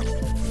you!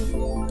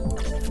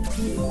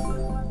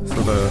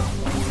 So the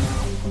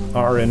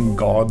RN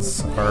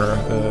gods are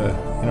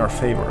in our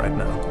favor right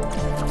now.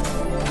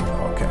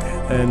 Okay,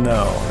 and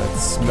now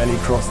let's melee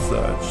cross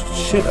the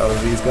shit out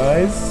of these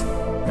guys.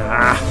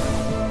 Ah!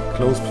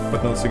 Close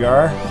but no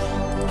cigar.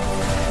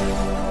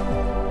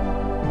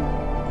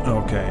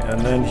 Okay,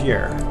 and then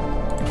here.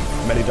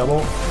 Melee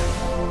double.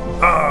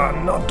 Ah,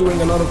 not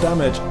doing a lot of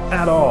damage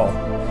at all.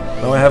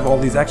 Now I have all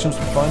these action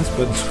points,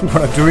 but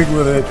what I'm doing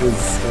with it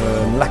is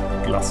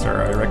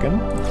lackluster, I reckon.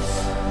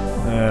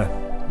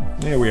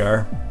 Here we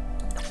are.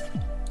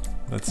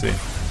 Let's see.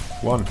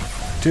 1,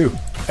 2,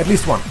 at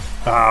least 1.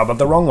 Ah, but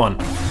the wrong one.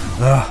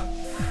 Ah.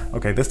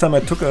 Okay, this time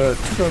I took a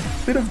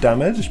bit of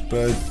damage,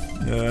 but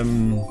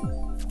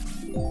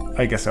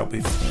I guess I'll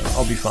be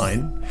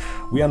fine.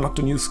 We unlocked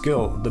a new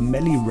skill, the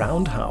melee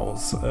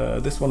roundhouse.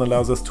 This one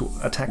allows us to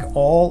attack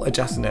all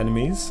adjacent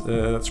enemies.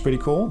 That's pretty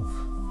cool.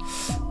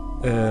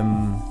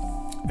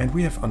 And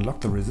we have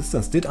unlocked the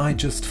resistance. Did I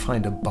just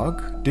find a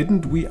bug?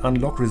 Didn't we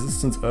unlock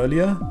resistance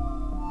earlier?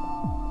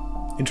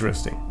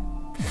 Interesting.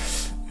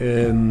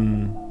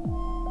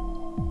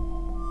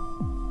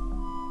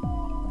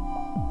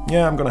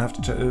 Yeah, I'm gonna have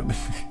to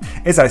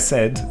as I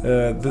said,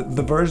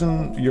 the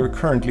version you're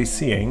currently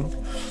seeing,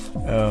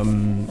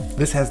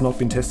 this has not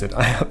been tested.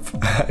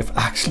 I've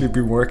actually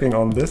been working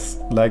on this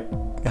like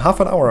half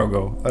an hour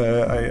ago.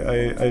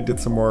 I did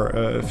some more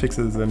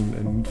fixes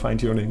and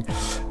fine-tuning.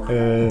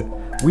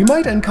 We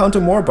might encounter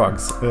more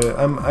bugs.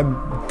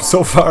 I'm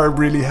so far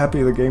really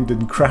happy the game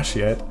didn't crash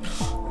yet.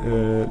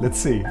 Let's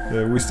see.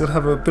 We still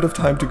have a bit of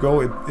time to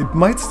go. It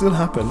might still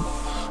happen.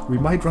 We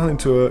might run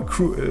into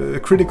a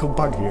critical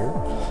bug here.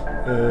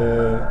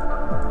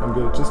 I'm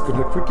just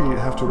gonna quickly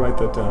have to write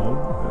that down.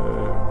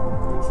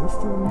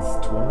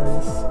 Resistance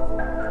twice.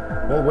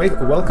 Well, wait.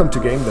 Welcome to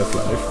Game Dev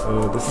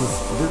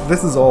Life.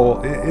 This is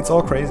all. It's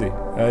all crazy.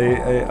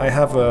 I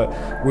have a.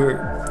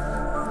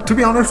 To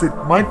be honest, it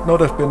might not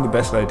have been the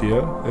best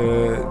idea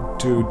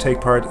to take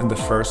part in the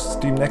first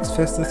Steam Next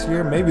Fest this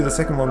year. Maybe the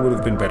second one would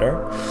have been better,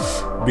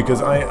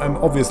 because I'm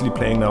obviously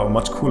playing now a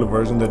much cooler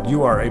version that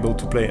you are able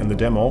to play in the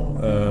demo,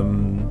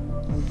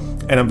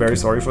 and I'm very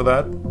sorry for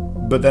that.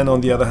 But then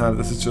on the other hand,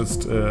 this is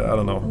just, I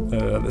don't know,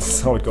 this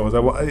is how it goes.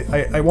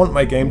 I want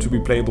my game to be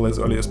playable as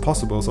early as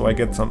possible, so I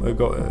get some,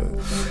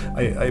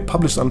 I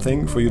publish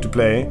something for you to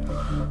play,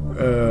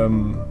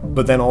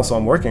 but then also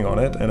I'm working on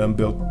it, and I'm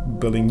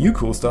building new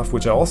cool stuff,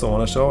 which I also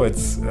want to show.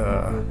 It's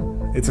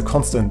a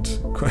constant,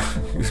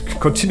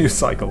 continuous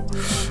cycle.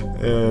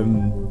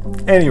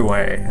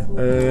 Anyway,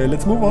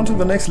 let's move on to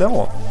the next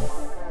level.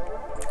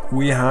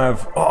 We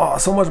have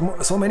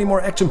so many more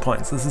action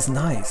points. This is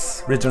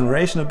nice.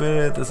 Regeneration a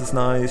bit. This is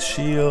nice.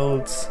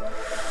 Shields.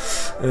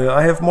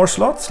 I have more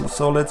slots,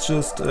 so let's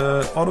just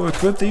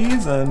auto-equip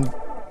these and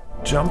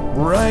jump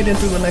right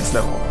into the next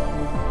level.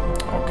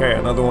 Okay,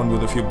 another one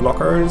with a few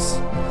blockers.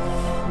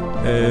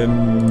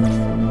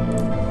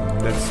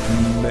 Let's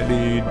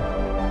melee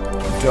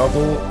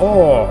double.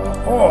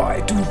 Oh,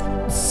 I do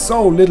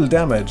so little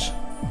damage.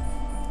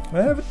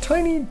 I have a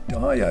tiny.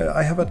 Oh yeah,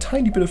 I have a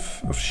tiny bit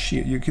of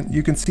shield. You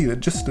can see that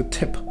just the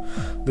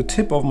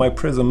tip of my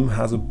prism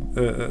has a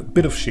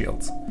bit of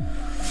shields.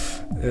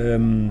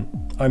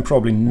 I'm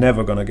probably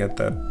never gonna get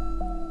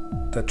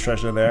that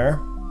treasure there,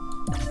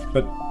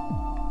 but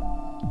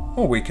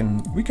oh, we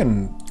can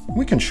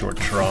sure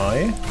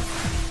try.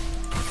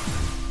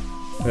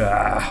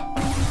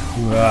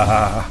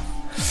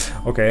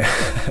 Okay.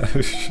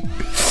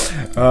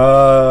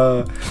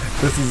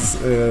 This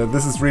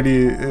is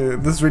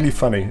really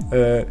funny.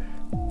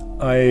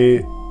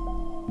 I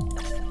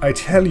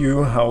tell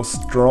you how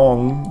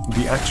strong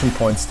the action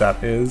point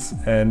stat is,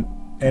 and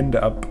end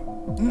up.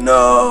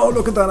 No,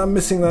 look at that! I'm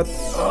missing that.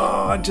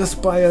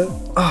 Just by a.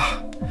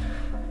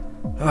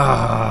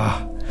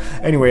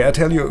 Anyway, I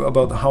tell you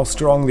about how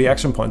strong the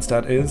action point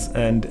stat is,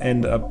 and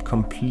end up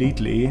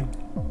completely.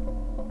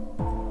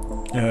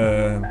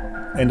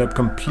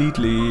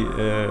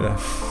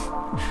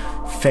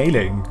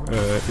 Failing,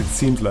 it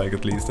seems like,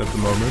 at least at the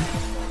moment.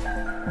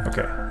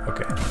 Okay.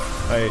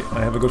 I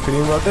have a good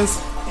feeling about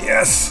this.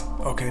 Yes!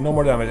 Okay, no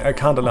more damage. I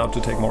can't allow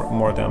to take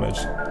more damage.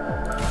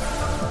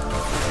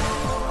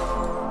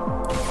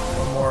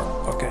 One more.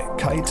 Okay,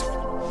 kite.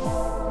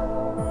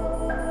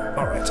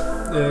 Alright.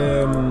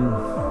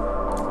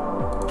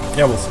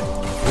 Yeah, we'll see.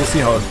 We'll see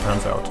how it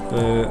pans out.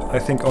 I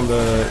think on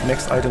the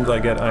next items I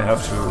get, I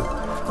have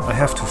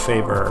to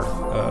favor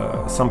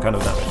some kind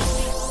of damage.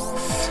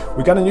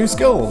 We got a new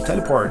skill,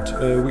 teleport.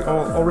 We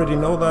already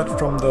know that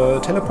from the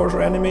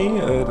teleporter enemy.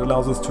 It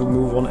allows us to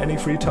move on any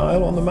free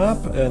tile on the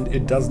map, and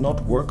it does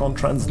not work on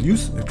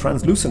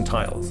translucent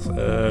tiles.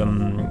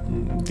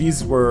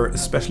 These we're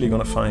especially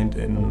gonna find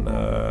in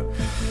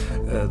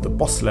the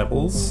boss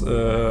levels,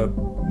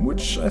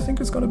 which I think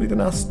is gonna be the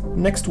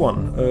next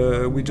one.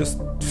 We just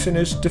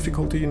finished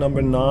difficulty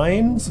number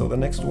 9, so the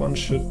next one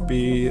should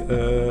be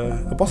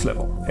a boss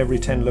level. Every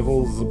 10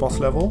 levels is a boss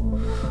level.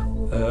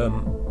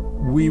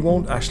 We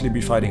won't actually be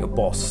fighting a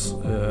boss.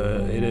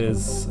 It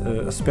is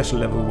a special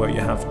level where you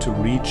have to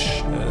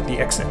reach the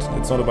exit.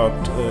 It's not about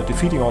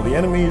defeating all the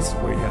enemies,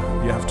 where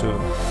you have to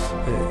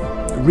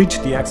reach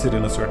the exit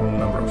in a certain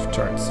number of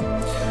turns.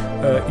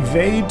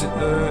 Evade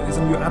is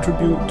a new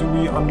attribute to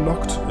be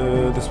unlocked.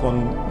 This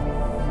one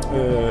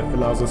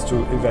allows us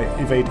to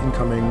evade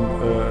incoming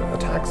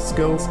attack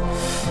skills.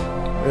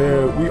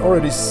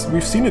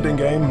 We've seen it in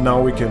game.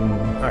 Now we can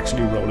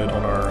actually roll it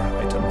on our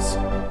items.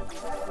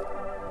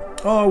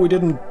 Oh, we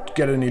didn't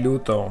get any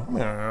loot though.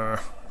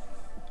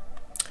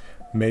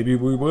 Maybe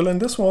we will in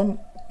this one.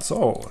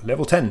 So,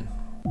 level 10.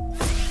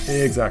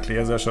 Exactly,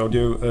 as I told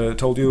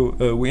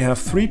you, we have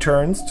 3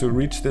 turns to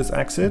reach this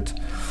exit.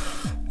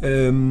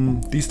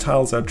 These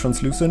tiles are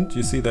translucent.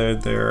 You see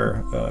they're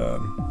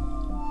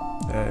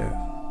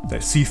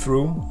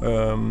see-through.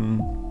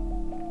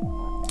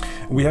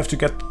 We have to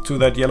get to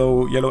that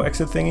yellow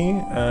exit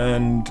thingy,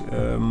 and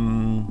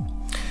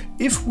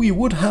if we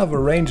would have a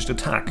ranged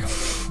attack,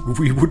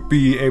 we would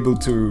be able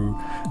to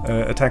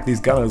attack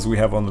these gunners we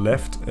have on the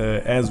left.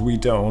 As we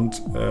don't,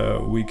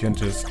 we can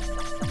just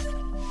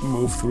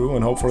move through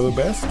and hope for the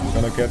best. We're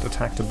gonna get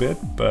attacked a bit,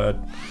 but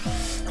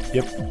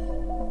yep,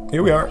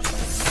 here we are.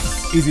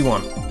 Easy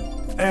one.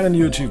 And a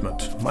new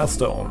achievement.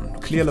 Milestone.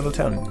 Clear level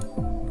 10.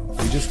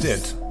 We just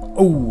did.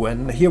 Oh,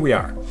 and here we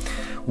are.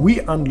 We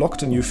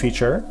unlocked a new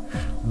feature,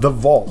 the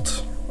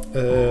Vault.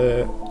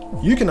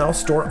 You can now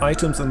store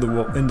items in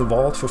the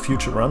vault for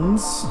future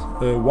runs,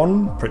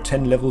 1 per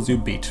 10 levels you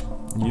beat.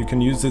 You can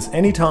use this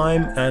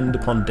anytime and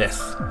upon death.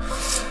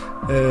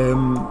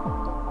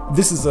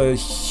 This is a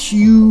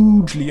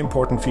hugely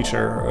important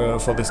feature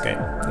for this game.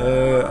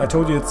 I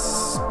told you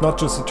it's not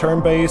just a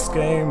turn-based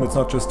game, it's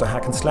not just a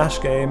hack and slash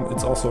game,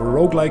 it's also a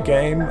roguelike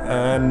game,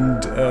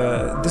 and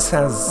this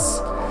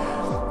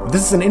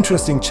is an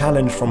interesting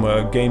challenge from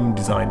a game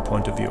design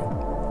point of view,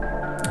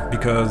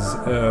 because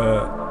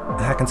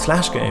hack and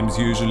slash games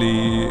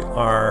usually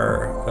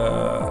are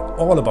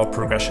all about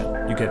progression.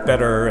 You get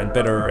better and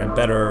better and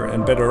better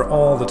and better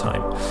all the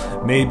time.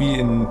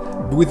 Maybe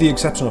with the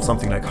exception of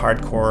something like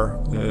hardcore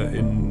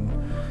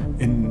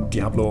in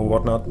Diablo or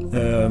whatnot,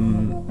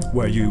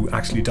 where you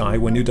actually die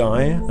when you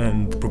die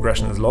and the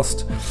progression is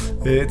lost.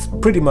 It's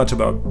pretty much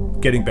about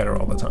getting better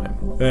all the time.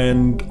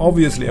 And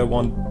obviously I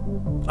want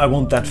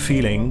that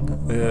feeling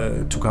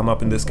to come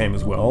up in this game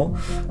as well,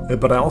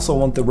 but I also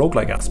want the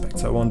roguelike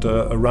aspects. I want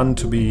a run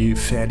to be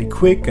fairly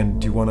quick,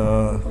 and you want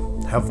to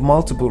have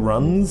multiple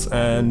runs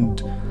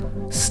and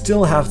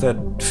still have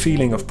that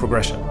feeling of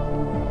progression.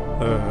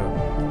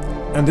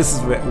 And this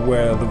is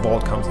where the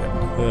vault comes in.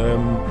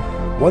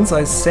 Once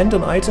I send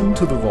an item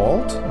to the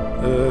vault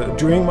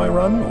during my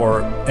run,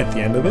 or at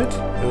the end of it,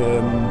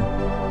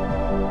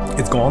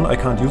 it's gone. I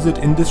can't use it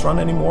in this run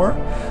anymore,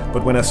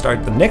 but when I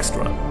start the next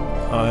run,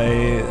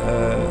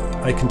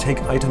 I can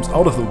take items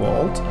out of the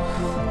vault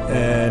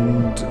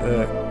and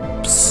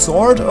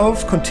sort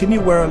of continue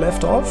where I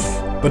left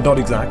off, but not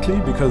exactly,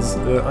 because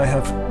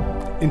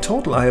in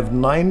total I have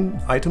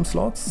 9 item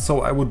slots,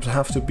 so I would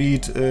have to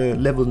beat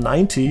level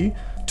 90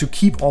 to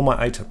keep all my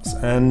items.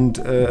 And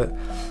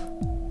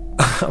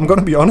I'm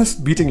gonna be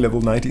honest, beating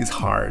level 90 is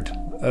hard.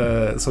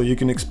 So you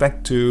can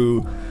expect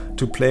to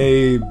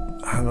play,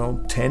 I don't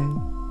know,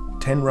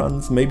 10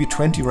 runs, maybe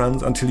 20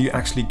 runs until you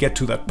actually get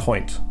to that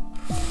point.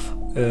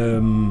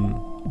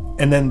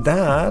 And then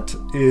that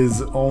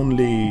is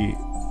only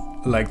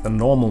like the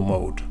normal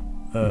mode.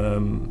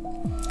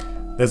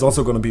 There's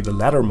also going to be the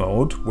ladder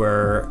mode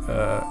where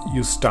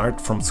you start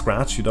from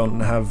scratch. You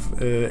don't have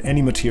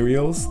any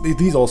materials.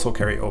 These also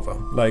carry over.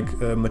 Like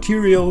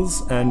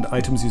materials and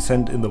items you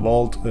send in the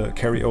vault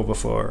carry over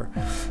for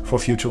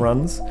future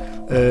runs.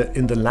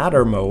 In the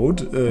ladder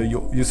mode,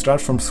 you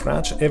start from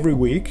scratch every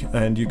week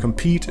and you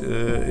compete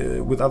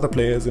with other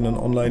players in an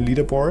online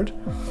leaderboard.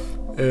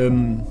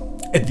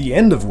 At the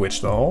end of which,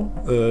 though,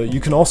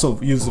 you can also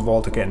use the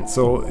vault again.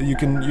 So you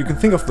can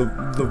think of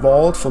the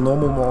vault for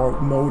normal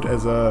mode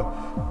as a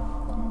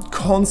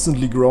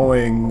constantly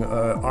growing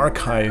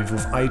archive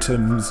of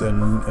items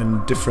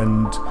and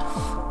different,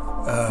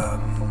 a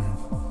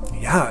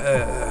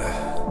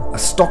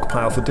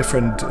stockpile for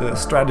different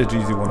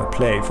strategies you want to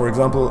play. For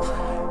example,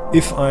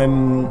 if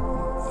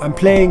I'm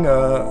playing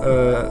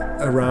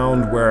a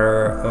round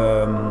where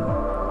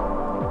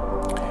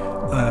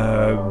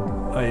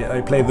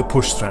I play the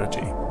push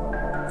strategy,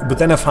 but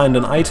then I find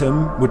an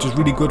item which is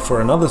really good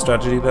for another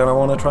strategy that I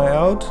want to try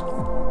out.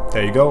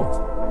 There you go,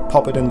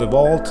 pop it in the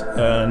vault,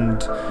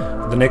 and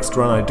the next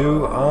run I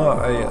do,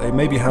 I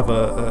maybe have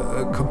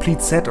a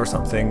complete set or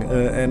something,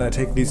 and I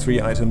take these 3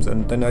 items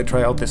and then I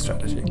try out this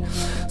strategy.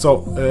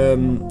 So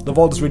the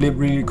vault is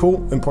really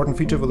cool, important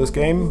feature for this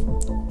game.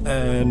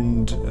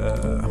 And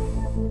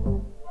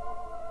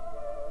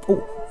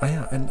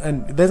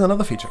and there's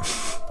another feature.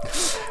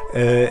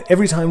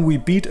 Every time we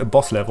beat a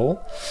boss level,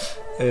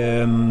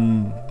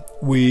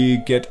 we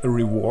get a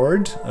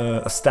reward,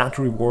 a stat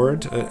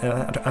reward,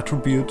 an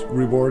attribute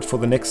reward for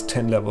the next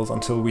 10 levels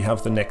until we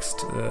have the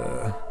next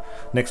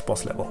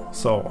boss level.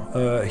 So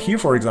here,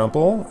 for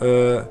example,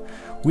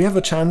 we have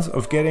a chance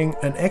of getting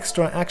an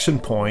extra action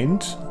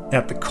point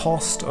at the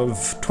cost of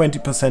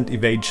 20%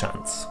 evade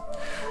chance.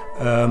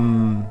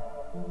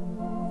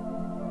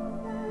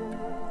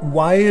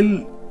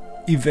 While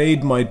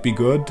evade might be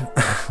good,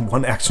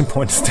 1 action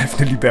point is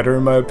definitely better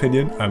in my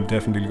opinion. I'm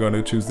definitely going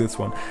to choose this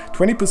one.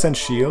 20%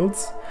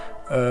 shields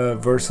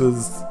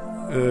versus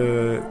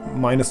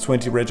minus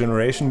 20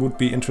 regeneration would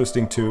be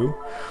interesting too.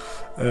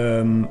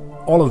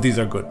 All of these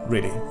are good,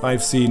 really.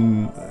 I've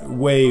seen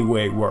way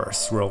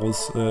worse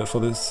rolls for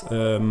this.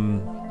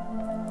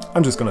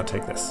 I'm just gonna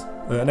take this.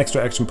 An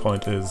extra action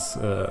point is,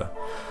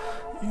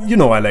 you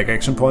know, I like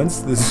action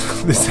points.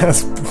 This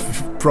has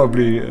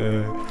probably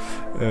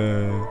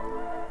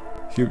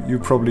you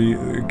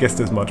probably guessed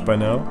as much by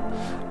now.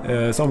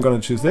 So I'm gonna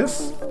choose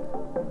this,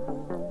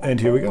 and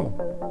here we go.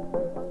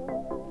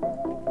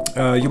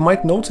 You might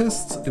have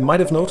noticed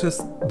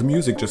the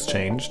music just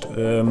changed.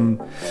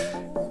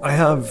 I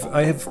have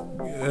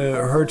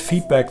heard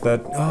feedback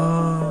that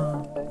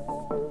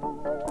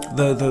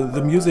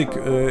the music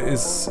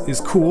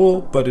is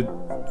cool, but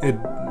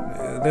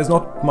there's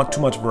not too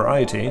much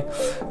variety.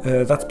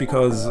 That's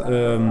because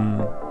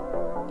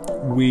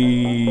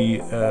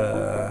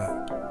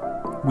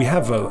we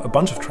have a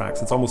bunch of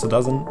tracks. It's almost a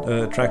dozen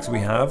tracks we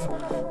have,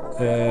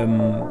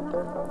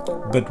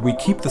 but we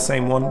keep the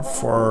same one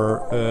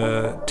for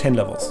 10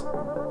 levels.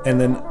 And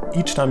then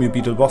each time you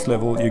beat a boss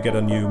level, you get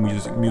a new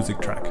music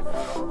track.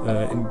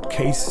 In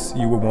case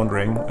you were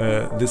wondering,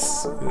 the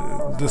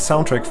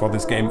soundtrack for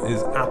this game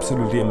is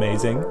absolutely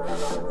amazing,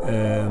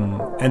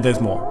 and there's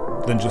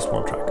more than just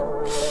one track.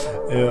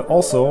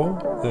 Also,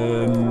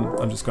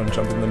 I'm just going to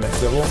jump in the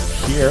next level.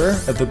 Here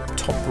at the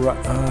top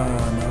right, no,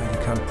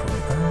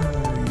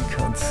 you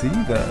can't see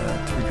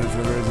that because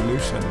of the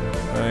resolution.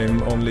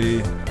 I'm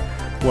only,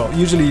 well,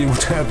 usually you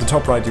would, at the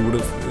top right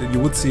you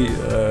would see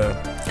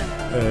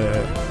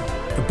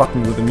a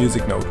button with a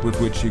music note with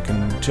which you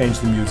can change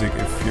the music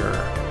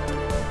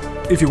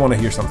if you want to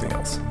hear something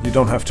else. You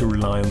don't have to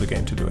rely on the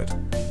game to do it.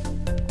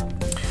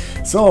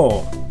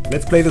 So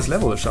let's play this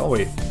level, shall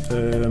we?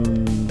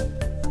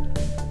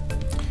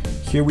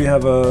 Here we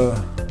have a...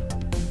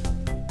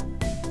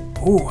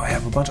 Oh, I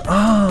have a bunch of...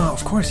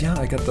 of course, yeah,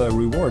 I get the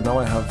reward. Now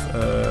I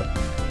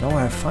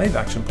have 5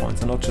 action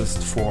points and not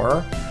just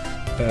 4.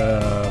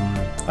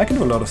 I can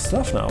do a lot of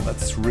stuff now.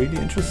 That's really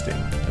interesting.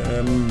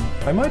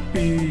 I might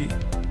be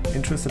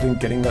interested in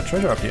getting that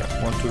treasure up here.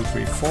 1, 2,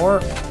 3,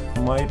 4.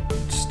 Might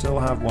still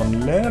have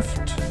one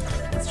left.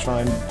 Let's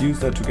try and use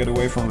that to get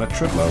away from that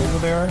tripler over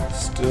there.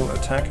 Still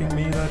attacking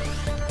me,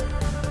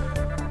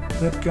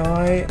 that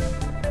guy.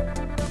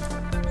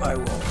 I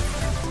will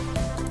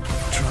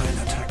try and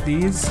attack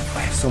these. I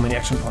have so many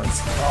action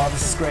points. Oh,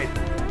 this is great.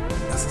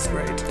 This is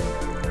great.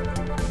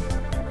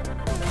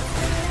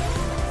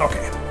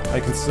 Okay, I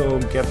can still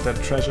get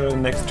that treasure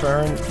next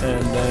turn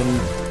and then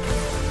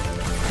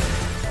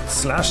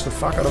slash the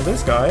fuck out of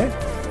this guy.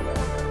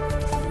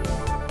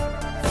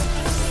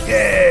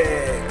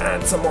 Yay!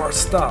 And some more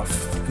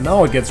stuff.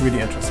 Now it gets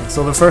really interesting.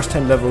 So the first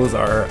 10 levels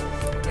are...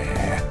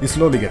 you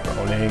slowly get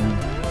rolling.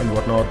 and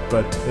whatnot,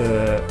 but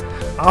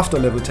after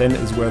level 10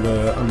 is where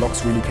the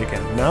unlocks really kick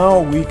in.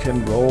 Now we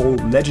can roll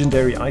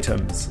legendary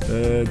items.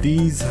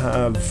 These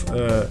have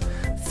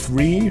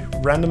 3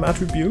 random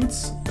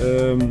attributes,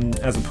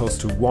 as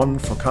opposed to 1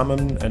 for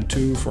common and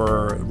 2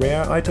 for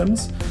rare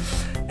items,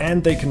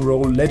 and they can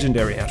roll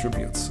legendary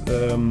attributes.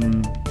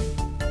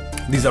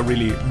 These are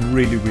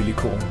really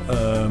cool.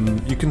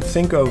 You can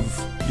think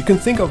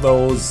of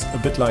those a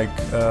bit like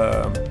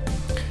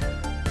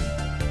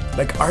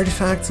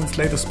artifacts in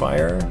Slay the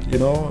Spire, you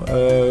know,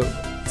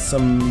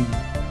 some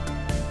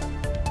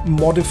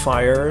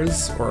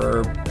modifiers,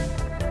 or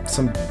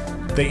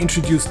they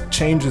introduce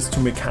changes to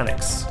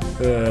mechanics,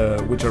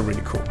 which are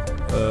really cool.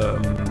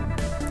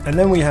 And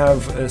then we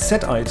have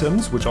set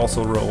items, which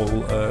also roll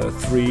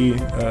 3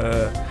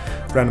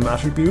 random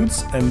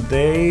attributes, and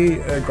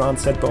they grant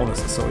set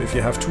bonuses. So if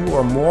you have 2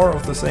 or more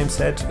of the same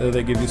set,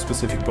 they give you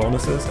specific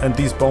bonuses, and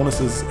these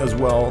bonuses as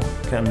well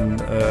can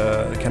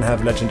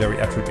have legendary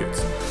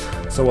attributes.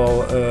 So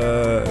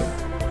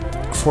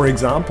for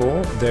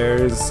example,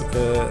 there's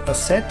a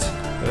set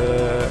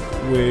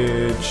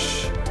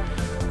which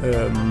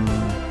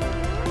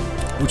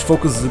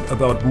focuses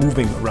about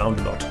moving around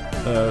a lot.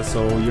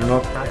 So you're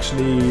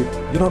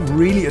not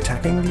really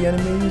attacking the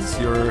enemies.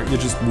 You're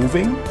just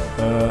moving,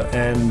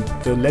 and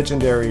the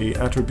legendary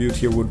attribute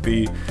here would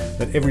be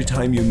that every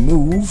time you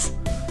move,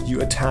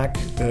 you attack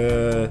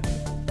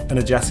an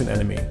adjacent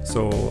enemy.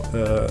 So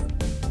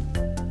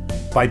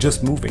by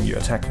just moving, you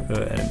attack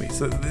enemies.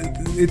 So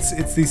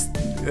it's these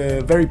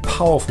very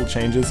powerful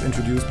changes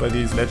introduced by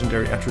these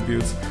legendary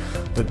attributes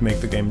that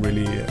make the game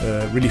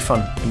really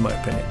fun, in my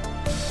opinion.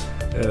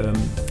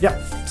 Yeah,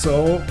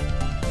 so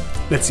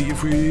let's see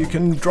if we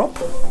can drop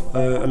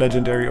a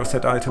legendary or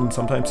set item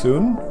sometime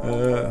soon.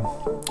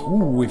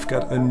 Ooh, we've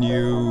got a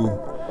new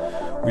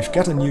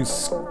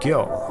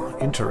skill.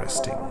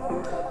 Interesting.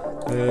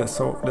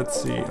 So let's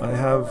see. I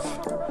have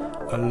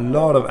a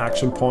lot of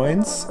action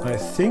points. I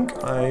think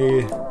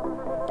I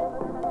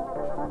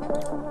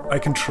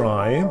can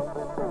try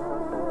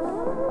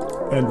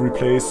and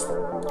replace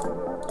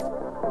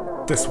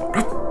this one.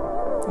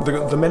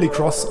 The melee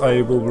cross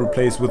I will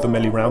replace with the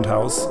melee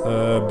roundhouse,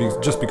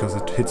 just because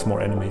it hits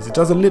more enemies. It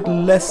does a little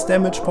less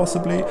damage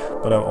possibly,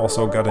 but I've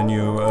also got a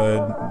new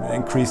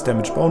increased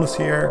damage bonus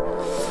here.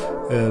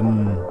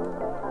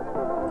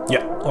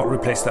 Yeah, I'll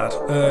replace that.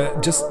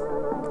 Just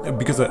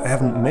because I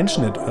haven't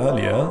mentioned it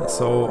earlier,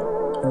 so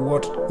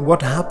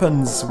what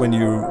happens when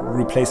you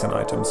replace an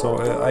item? So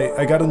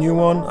I got a new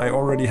one, I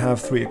already have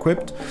 3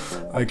 equipped.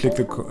 I click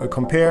the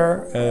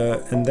compare,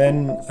 and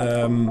then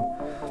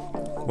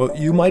well,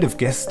 you might have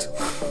guessed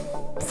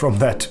from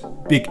that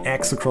big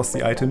X across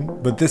the item,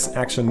 but this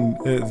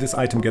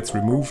item gets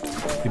removed.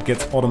 It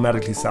gets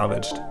automatically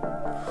salvaged.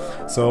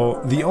 So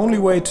the only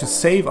way to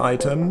save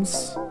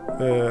items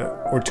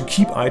or to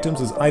keep items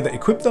is either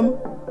equip them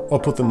or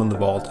put them in the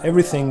vault.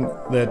 Everything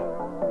that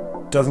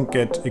doesn't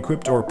get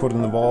equipped or put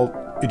in the vault,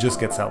 it just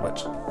gets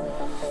salvaged.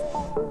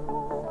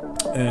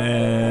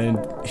 And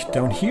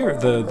down here,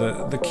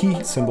 the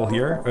key symbol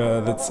here,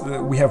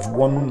 we have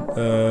 1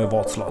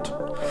 vault slot,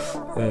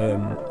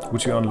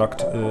 which we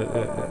unlocked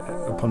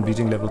upon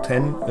beating level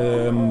 10.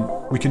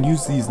 We can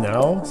use these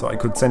now, so I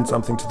could send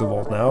something to the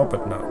vault now,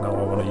 but now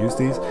I want to use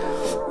these.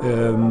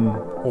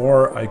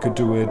 Or I could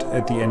do it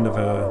at the end of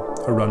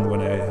a run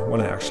when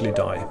I actually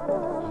die.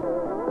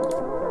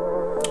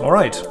 All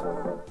right.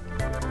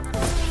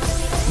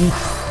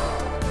 Oof.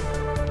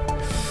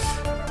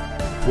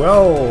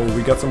 Well,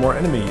 we got some more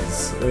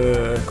enemies,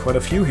 quite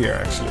a few here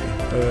actually.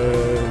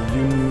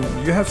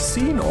 You have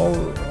seen all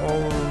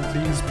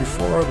these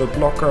before. The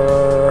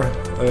blocker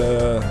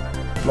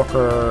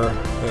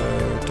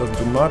doesn't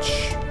do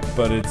much,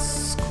 but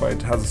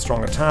has a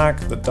strong attack.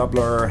 The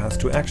doubler has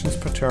 2 actions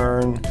per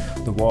turn.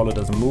 The waller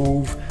doesn't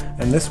move,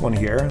 and this one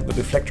here, the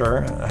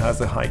deflector, has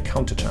a high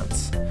counter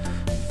chance,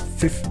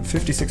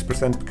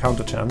 56%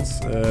 counter chance.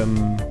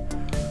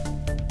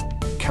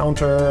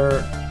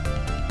 Counter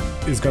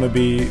is going to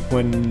be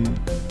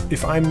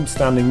if I'm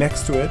standing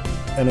next to it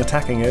and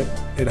attacking it,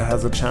 it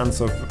has a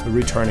chance of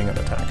returning an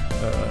attack.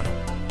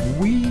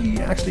 We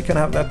actually can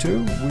have that too.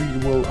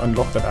 We will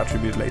unlock that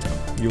attribute later.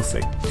 You'll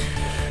see.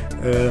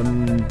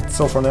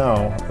 So for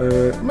now,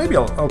 maybe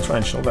I'll try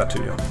and show that to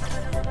you.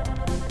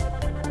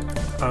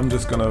 I'm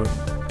just gonna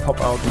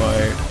pop out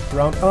my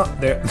round. Ah,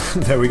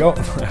 there we go.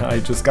 I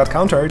just got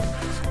countered,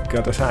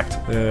 got attacked,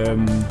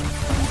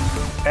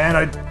 and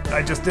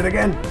I just did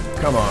again.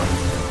 Come on.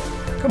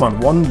 Come on,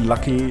 one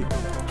lucky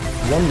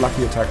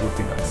attack would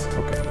be nice.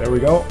 Okay, there we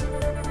go.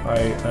 I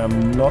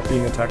am not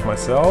being attacked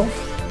myself.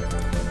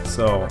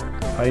 So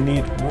I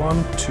need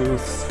 1, 2,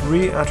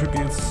 3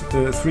 attributes,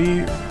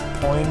 3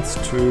 points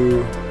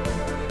to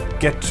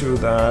get to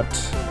that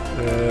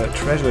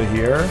treasure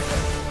here.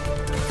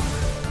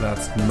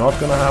 That's not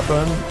gonna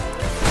happen.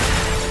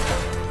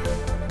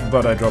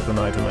 But I dropped an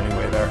item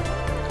anyway there.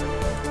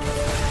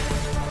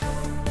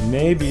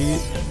 Maybe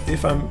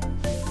if I'm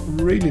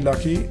really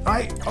lucky,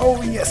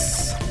 oh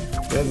yes!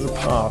 There's a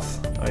path.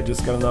 I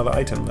just got another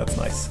item, that's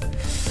nice.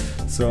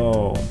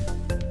 So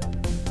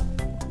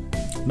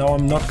Now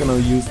I'm not gonna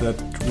use that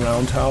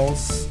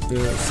roundhouse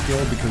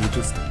skill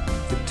because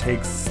it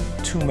takes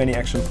too many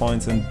action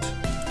points and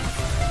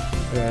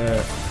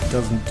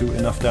doesn't do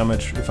enough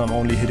damage. If I'm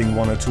only hitting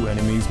 1 or 2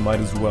 enemies, might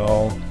as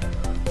well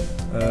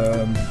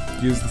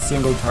use the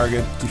single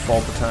target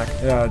default attack.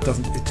 Yeah, it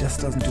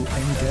just doesn't do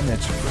any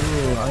damage.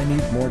 Ugh, I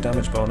need more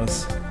damage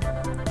bonus.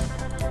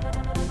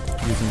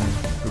 Using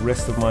the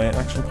rest of my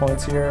action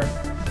points here.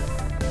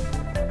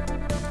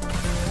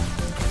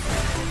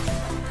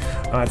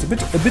 It's a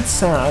bit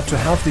sad to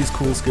have these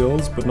cool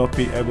skills but not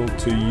be able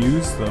to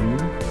use them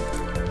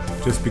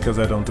just because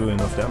I don't do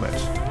enough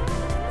damage.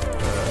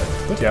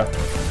 But yeah,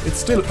 it's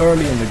still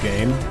early in the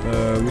game.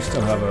 We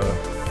still have a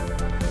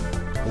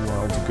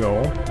while to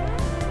go.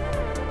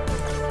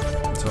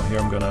 So here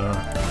I'm gonna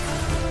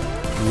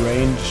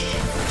range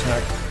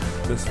attack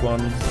this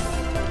one.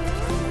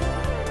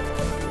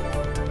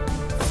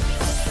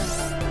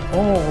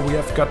 Oh, we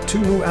have got 2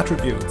 new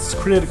attributes,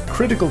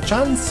 critical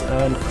chance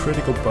and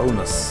critical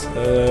bonus.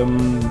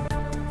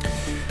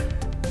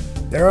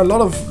 There are a lot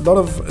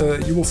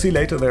of you will see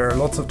later, there are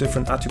lots of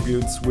different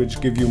attributes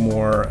which give you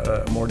more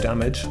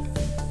damage.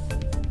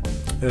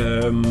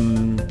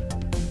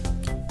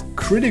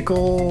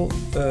 Critical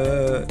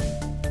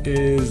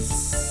is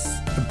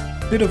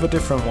a bit of a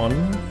different one.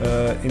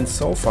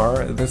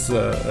 Insofar, this is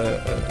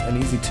an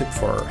easy tip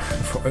for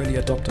early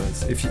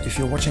adopters. If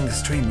you're watching the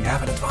stream, you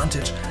have an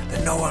advantage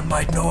that no one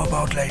might know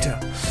about later.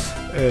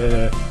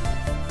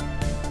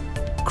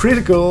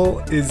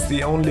 Critical is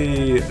the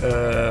only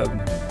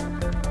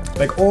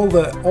like all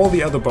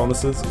the other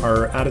bonuses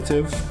are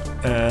additive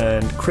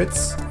and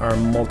crits are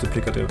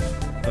multiplicative.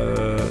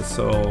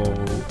 So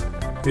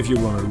if you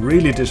want to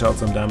really dish out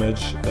some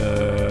damage,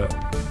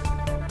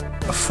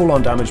 a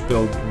full-on damage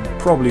build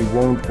probably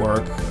won't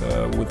work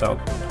without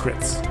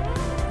crits.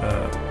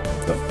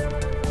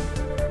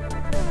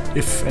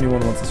 If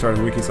anyone wants to start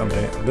a wiki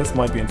someday, this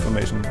might be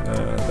information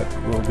that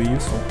will be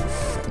useful.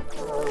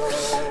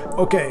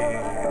 Okay,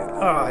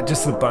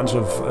 just a bunch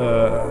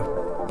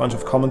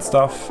of common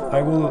stuff.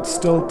 I will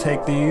still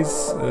take these,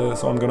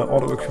 so I'm gonna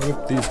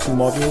auto-equip these 2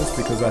 modules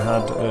because I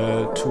had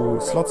 2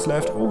 slots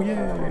left. Oh yay!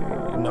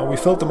 Now we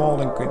filled them all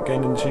and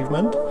gained an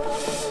achievement.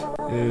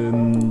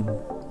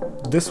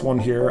 This one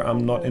here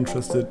I'm not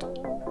interested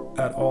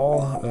at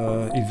all.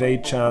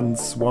 Evade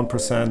chance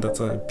 1%, that's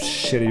a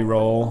shitty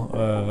roll.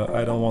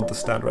 I don't want the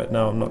stat right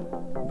now.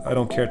 I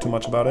don't care too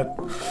much about it.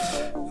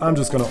 I'm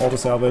just gonna auto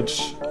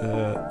salvage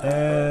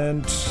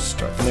and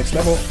start the next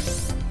level.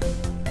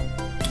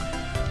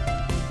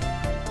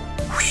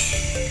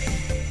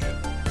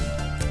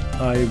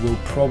 I will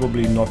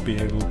probably not be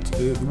able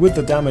to, with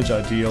the damage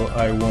I deal,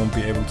 I won't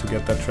be able to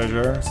get that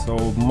treasure, so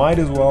might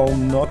as well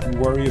not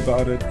worry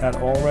about it at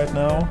all right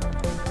now.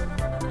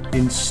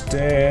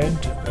 Instead,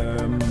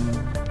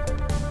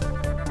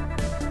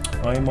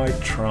 I might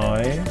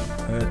try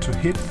to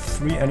hit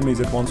 3 enemies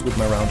at once with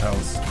my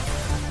roundhouse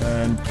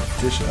and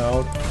dish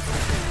out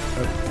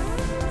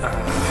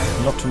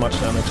not too much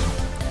damage.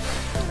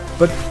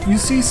 But you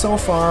see, so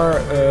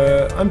far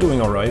I'm doing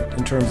alright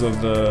in terms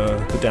of the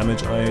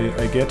damage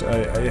I get.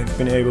 I have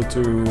been able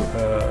to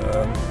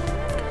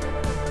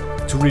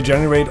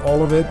regenerate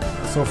all of it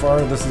so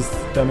far. This is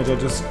damage I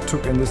just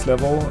took in this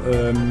level.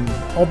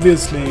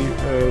 Obviously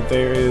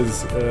there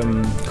is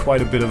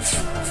quite a bit of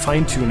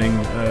fine-tuning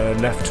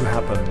left to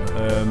happen.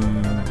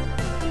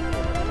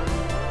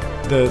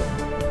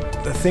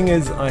 The thing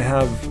is, I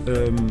have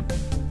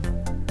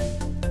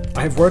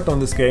worked on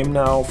this game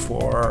now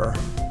for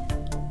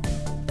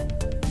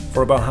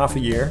about half a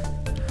year,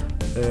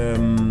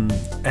 and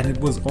it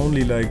was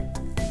only like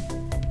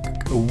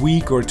a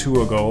week or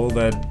 2 ago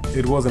that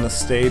it was in a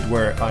state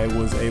where I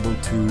was able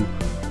to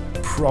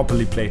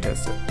properly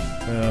playtest it,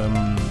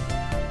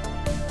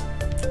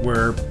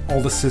 where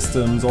all the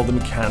systems, all the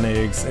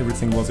mechanics,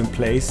 everything was in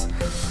place,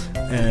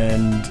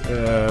 and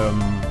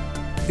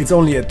it's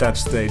only at that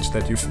stage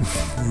that you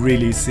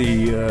really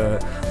see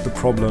the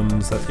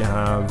problems that you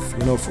have.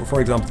 You know, for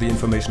example, the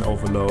information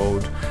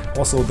overload.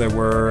 Also, there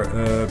were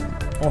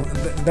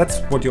that's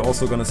what you're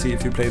also gonna see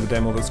if you play the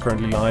demo that's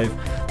currently live.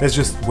 There's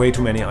just way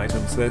too many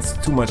items. There's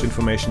too much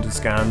information to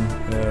scan,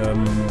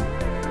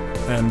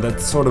 and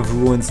that sort of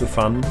ruins the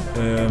fun.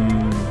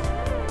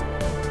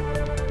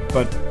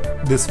 But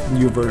this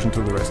new version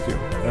to the rescue.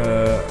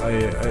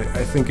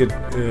 I think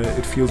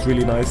it feels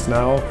really nice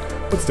now,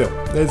 but still,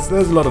 there's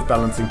a lot of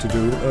balancing to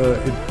do.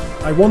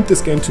 I want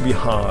this game to be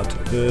hard,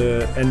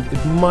 and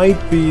it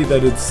might be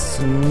that it's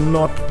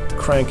not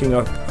cranking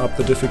up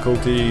the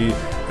difficulty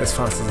as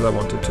fast as I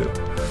wanted to.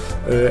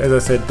 As I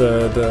said,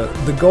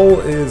 the goal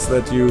is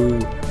that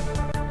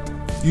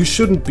you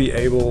shouldn't be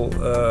able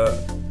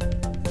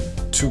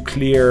to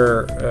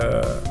clear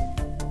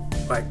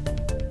like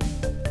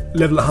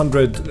level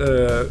 100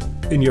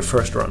 in your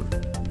first run,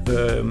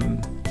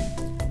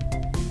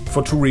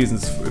 for 2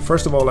 reasons.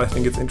 First of all, I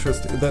think it's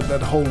interesting,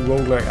 that whole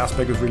roguelike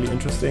aspect is really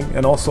interesting,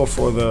 and also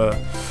for the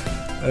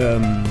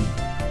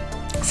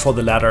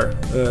ladder.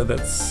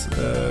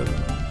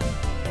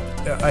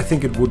 I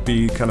think it would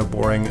be kind of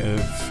boring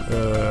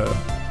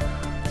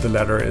the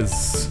ladder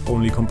is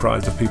only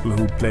comprised of people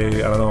who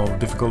play, I don't know,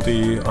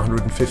 difficulty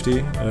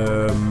 150.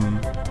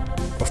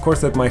 Of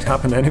course that might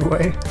happen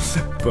anyway,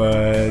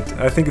 but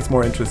I think it's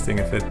more interesting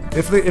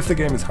if the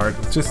game is hard.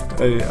 It's just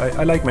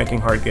I like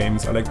making hard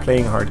games. I like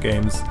playing hard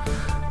games.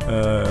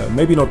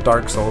 Maybe not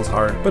Dark Souls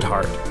hard, but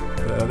hard.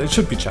 It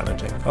should be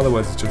challenging.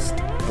 Otherwise, it's just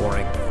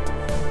boring.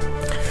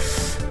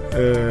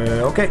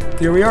 Okay,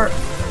 here we are.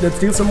 Let's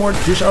deal some more.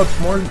 Dish out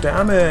more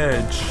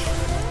damage.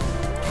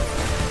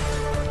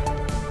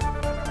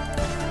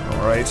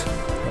 All right,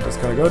 that's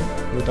kind of good.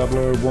 The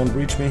doubler won't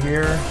reach me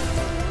here.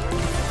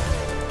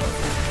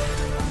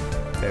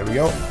 There we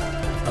go.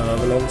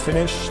 Another level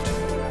finished.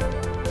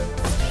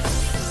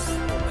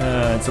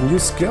 And some new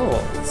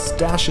skills.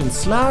 Dash and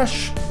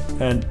slash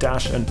and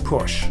dash and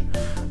push.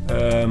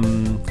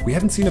 We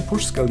haven't seen a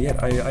push skill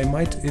yet. I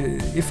might,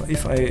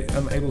 if I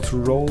am able to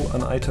roll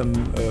an item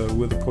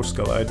with a push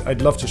skill,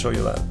 I'd love to show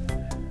you that.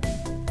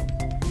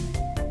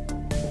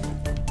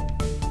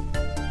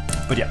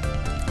 But yeah,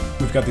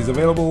 we've got these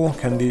available.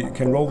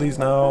 Can roll these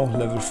now.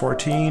 Level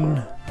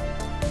 14.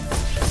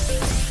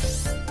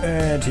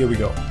 And here we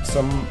go.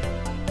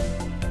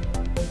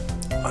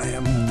 I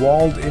am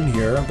walled in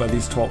here by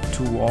these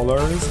two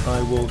wallers.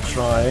 I will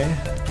try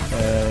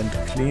and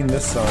clean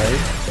this side.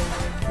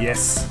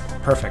 Yes,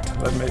 perfect.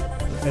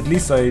 At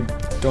least I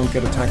don't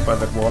get attacked by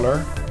that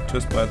waller,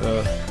 just by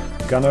the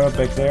gunner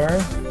back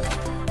there.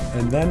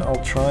 And then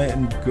I'll try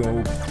and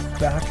go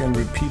back and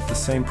repeat the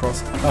same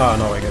process. Ah,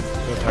 no, I get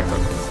attacked by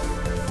this.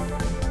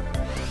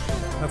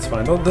 That's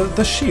fine. Oh,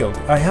 the shield.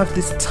 I have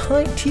this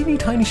teeny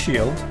tiny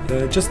shield,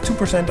 just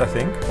 2% I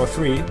think, or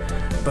 3,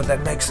 but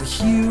that makes a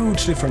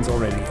huge difference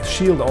already.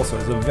 Shield also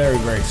is a very,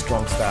 very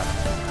strong stat.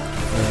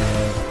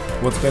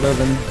 What's better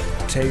than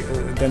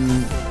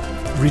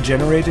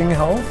regenerating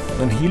health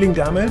and healing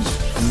damage,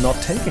 and not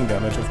taking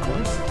damage, of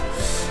course.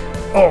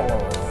 Oh,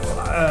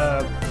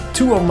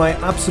 two of my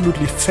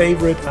absolutely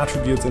favorite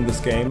attributes in this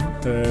game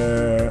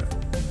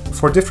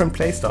for different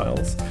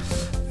playstyles.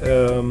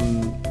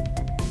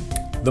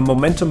 The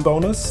momentum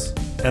bonus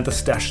and the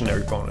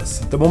stationary bonus.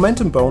 The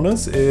momentum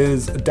bonus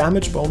is a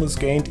damage bonus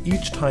gained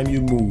each time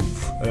you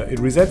move. It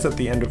resets at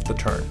the end of the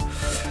turn.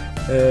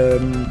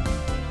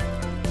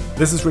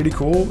 This is really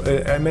cool.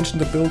 I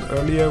mentioned the build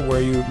earlier where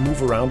you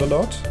move around a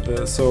lot.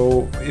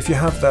 So if you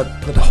have that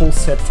whole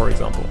set, for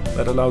example,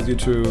 that allows you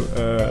to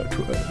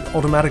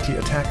automatically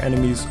attack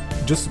enemies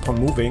just upon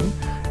moving,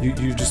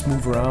 you just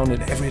move around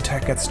and every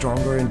attack gets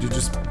stronger and you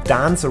just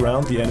dance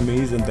around the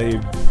enemies and they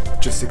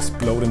just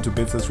explode into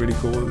bits. That's really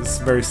cool. It's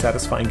very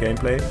satisfying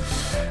gameplay.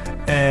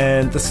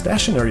 And the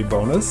stationary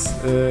bonus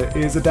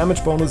is a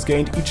damage bonus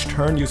gained each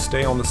turn you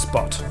stay on the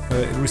spot.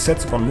 It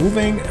resets upon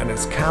moving and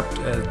is capped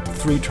at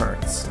 3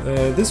 turns.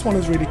 This one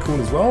is really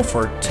cool as well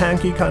for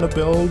tanky kind of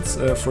builds.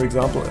 For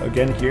example,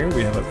 again here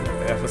we have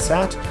a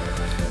SAT,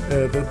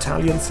 the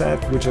Italian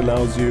SAT, which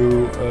allows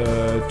you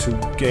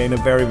to gain a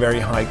very,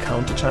 very high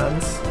counter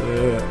chance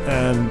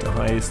and a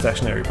high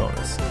stationary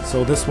bonus.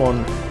 So this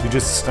one, you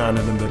just stand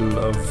in the middle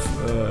of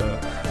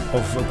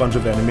a bunch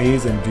of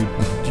enemies and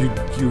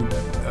you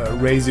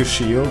raise your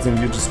shields and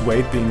you just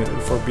wait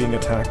for being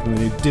attacked, and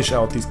then you dish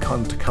out these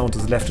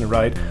counters left and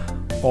right.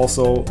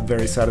 Also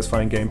very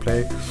satisfying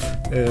gameplay.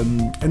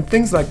 And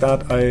things like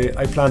that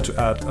I plan to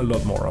add a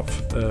lot more of.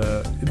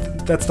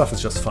 That stuff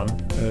is just fun.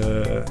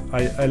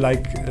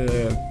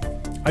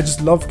 I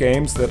just love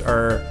games that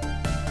are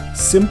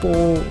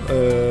simple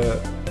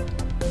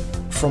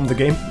from the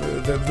game,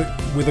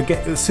 with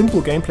a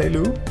simple gameplay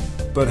loop,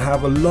 but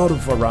have a lot of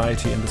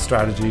variety in the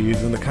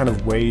strategies and the kind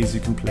of ways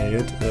you can play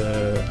it.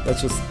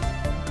 That's just,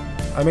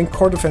 I mean,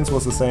 Core Defense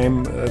was the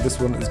same, this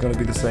one is going to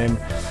be the same,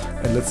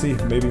 and let's see,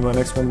 maybe my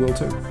next one will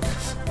too.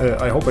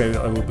 I hope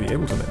I will be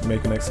able to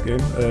make a next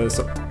game,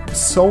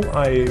 so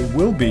I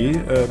will be.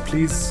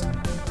 Please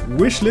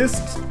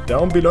wishlist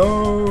down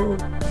below,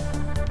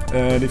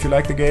 and if you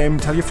like the game,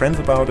 tell your friends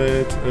about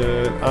it.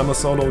 I'm a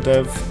solo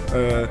dev,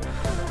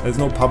 there's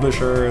no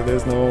publisher,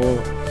 there's no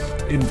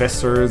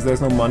investors, there's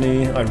no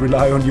money. I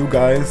rely on you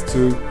guys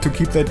to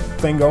keep that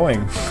thing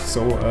going.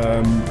 So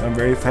I'm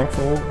very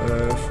thankful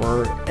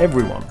for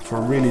everyone,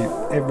 for really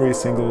every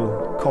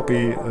single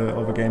copy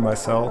of a game I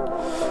sell.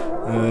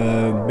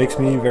 Makes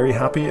me very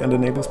happy and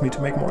enables me to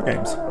make more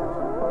games.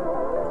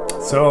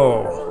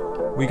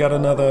 So we got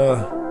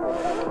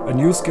a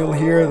new skill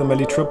here, the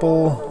melee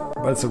triple,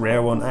 but it's a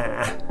rare one.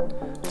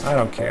 I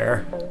don't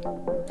care.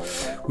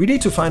 We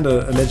need to find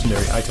a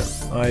legendary item.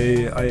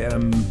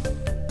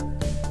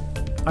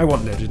 I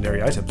want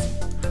legendary items.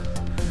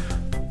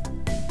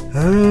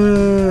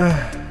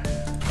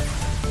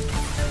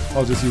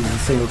 I'll just use a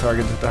single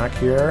target attack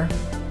here.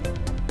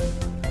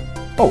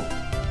 Oh,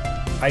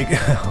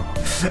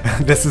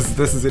 this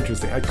is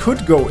interesting. I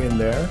could go in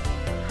there.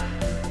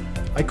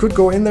 I could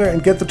go in there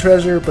and get the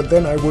treasure, but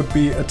then I would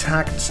be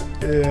attacked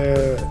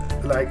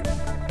like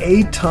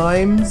 8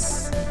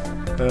 times.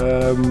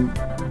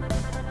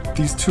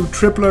 These 2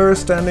 triplers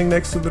standing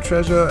next to the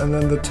treasure, and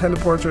then the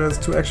teleporter has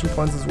 2 action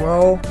points as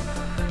well.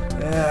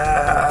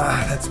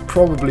 that's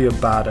probably a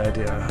bad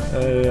idea.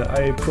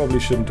 I probably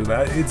shouldn't do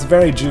that. It's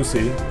very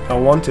juicy. I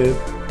want it,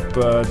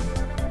 but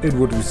it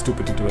would be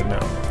stupid to do it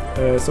now.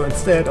 So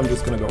instead, I'm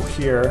just gonna go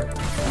here.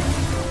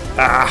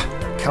 Ah!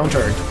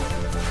 Countered.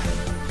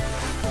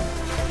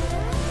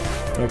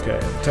 Okay,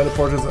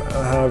 teleporters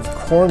have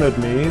cornered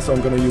me, so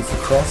I'm gonna use the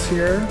cross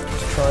here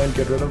to try and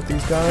get rid of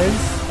these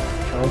guys.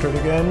 Countered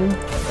again.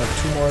 I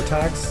have 2 more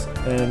attacks,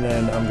 and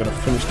then I'm gonna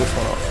finish this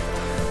one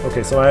off.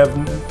 Okay, so I have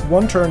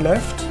 1 turn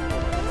left.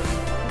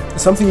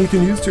 Something you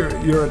can use to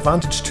your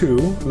advantage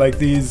too, like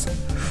these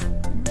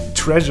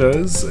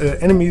treasures.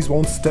 Enemies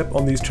won't step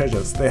on these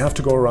treasures. They have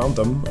to go around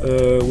them,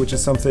 which is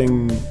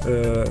something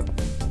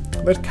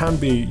that can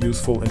be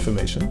useful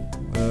information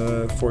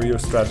for your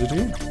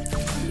strategy.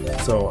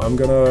 So I'm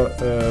gonna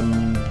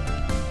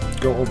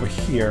go over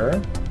here,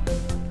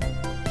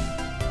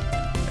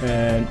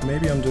 and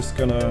maybe I'm just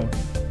gonna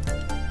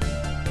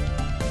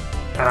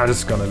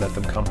let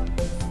them come.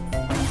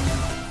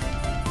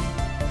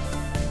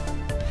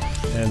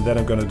 And then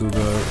I'm gonna do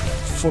the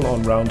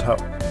full-on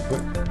roundhouse.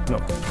 No,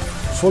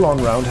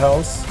 full-on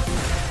roundhouse.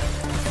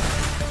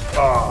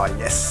 Ah,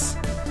 yes!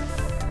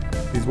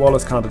 These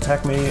wallers can't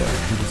attack me. I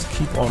can just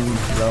keep on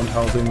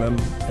roundhousing them,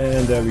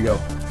 and there we go.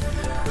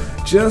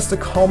 Just a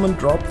common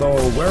drop though.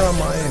 Where are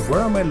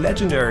my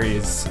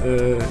legendaries?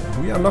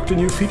 We unlocked a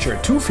new feature,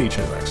 2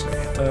 features actually.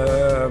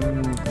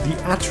 The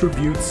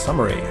attribute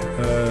summary.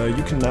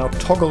 You can now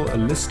toggle a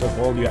list of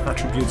all your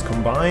attributes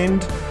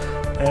combined,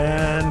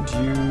 and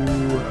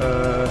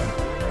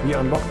we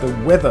unlock the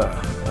weather.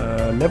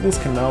 Levels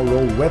can now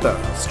roll weather,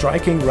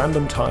 striking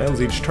random tiles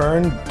each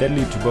turn,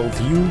 deadly to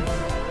both you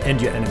and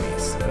your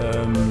enemies.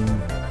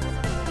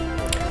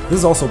 This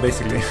is also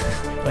basically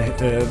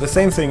the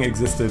same thing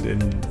existed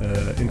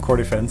in Core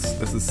Defense.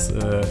 This is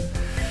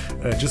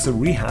just a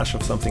rehash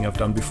of something I've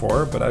done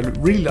before, but I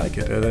really like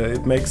it.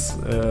 It makes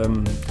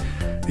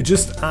it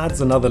just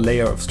adds another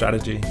layer of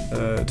strategy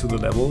to the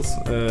levels.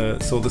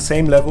 So the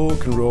same level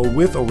can roll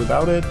with or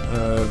without it.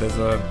 There's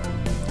a,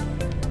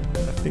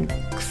 I think,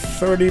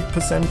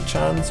 30%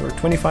 chance or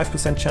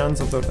 25% chance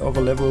of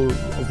a level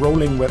of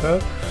rolling weather.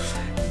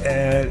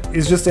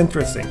 It's just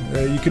interesting.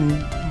 You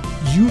can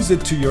use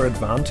it to your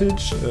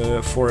advantage.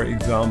 For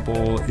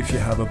example, if you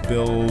have a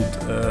build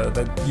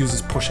that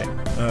uses pushing,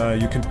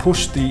 you can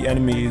push the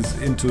enemies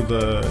into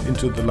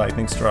the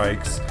lightning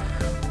strikes,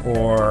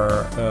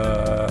 or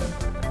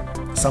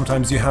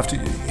sometimes you have to.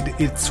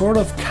 It sort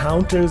of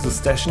counters the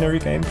stationary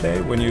gameplay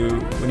when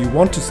you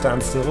want to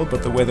stand still,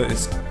 but the weather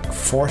is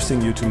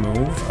forcing you to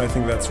move. I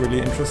think that's really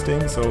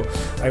interesting. So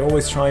I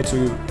always try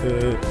to.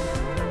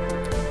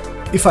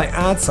 If I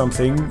add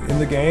something in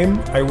the game,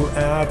 I will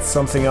add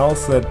something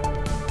else that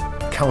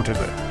counters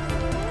it.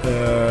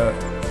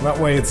 That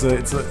way, it's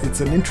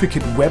an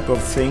intricate web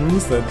of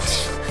things that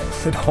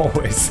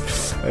always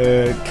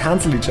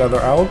cancel each other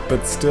out,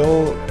 but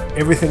still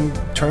everything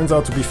turns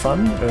out to be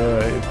fun.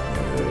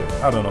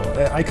 I don't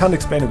know. I can't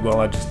explain it well.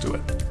 I just do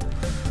it,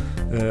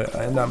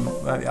 and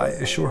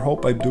I sure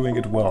hope I'm doing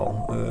it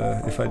well.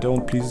 If I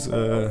don't, please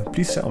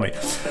tell me.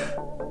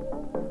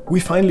 We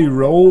finally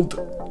rolled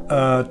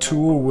a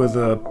tool with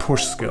a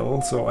push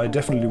skill, so I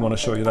definitely want to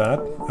show you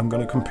that. I'm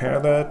gonna compare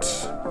that.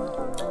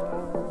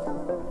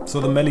 So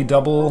the melee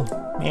double,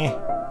 meh.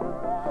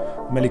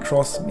 Melee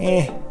cross,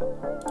 meh.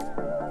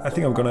 I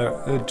think I'm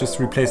gonna just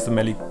replace the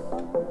melee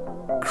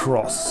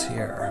cross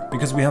here,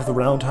 because we have the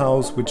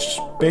roundhouse, which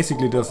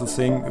basically does the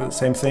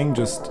same thing,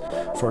 just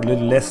for a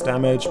little less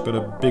damage, but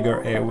a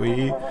bigger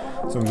AoE.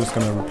 So I'm just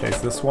gonna replace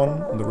this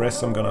one, and the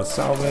rest I'm gonna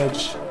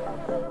salvage,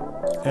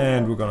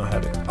 and we're gonna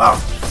head it. Ah!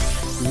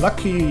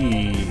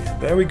 Lucky!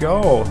 There we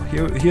go!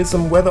 Here's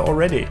some weather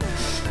already.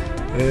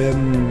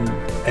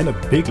 And a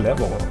big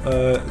level.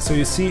 So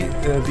you see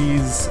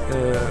these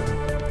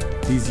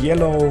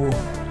yellow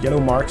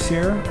marks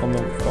here on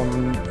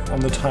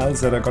the tiles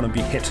that are going to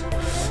be hit.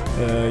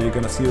 You're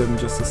going to see them in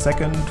just a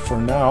second. For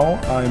now,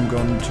 I'm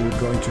going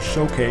to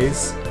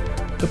showcase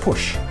the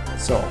push.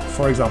 So,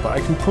 for example,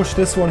 I can push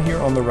this one here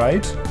on the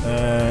right,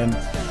 and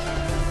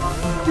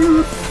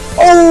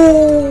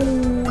oh!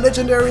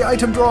 Legendary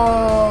item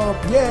drop!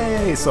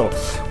 Yay! So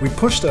we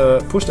push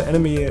the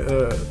enemy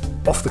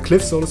off the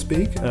cliff, so to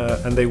speak,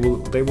 and they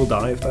will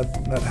die if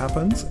that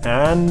happens.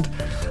 And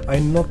I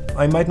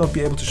might not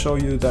be able to show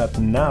you that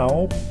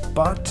now,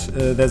 but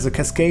there's a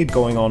cascade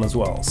going on as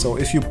well. So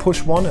if you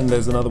push one and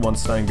there's another one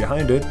standing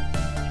behind it,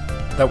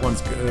 that one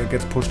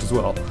gets pushed as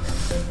well.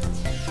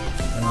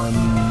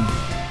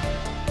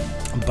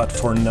 But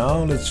for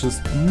now, let's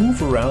just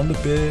move around a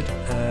bit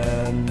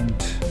and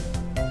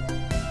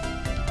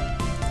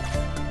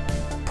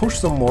push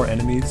some more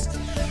enemies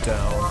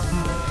down.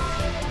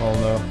 Oh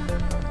no.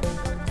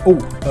 Oh,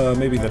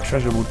 maybe the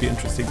treasure would be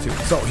interesting too.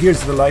 So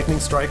here's the lightning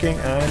striking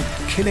and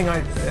killing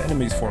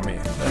enemies for me.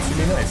 That's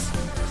really nice.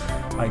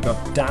 I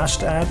got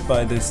dashed at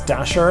by this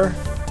dasher,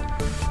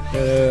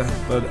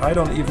 but I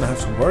don't even have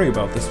to worry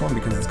about this one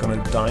because it's gonna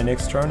die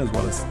next turn, as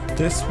well as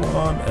this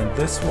one and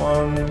this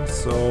one.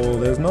 So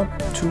there's not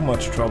too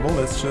much trouble.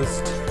 Let's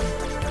just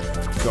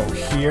go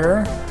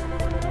here.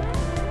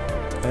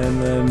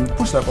 and then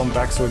push that one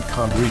back so it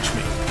can't reach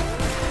me.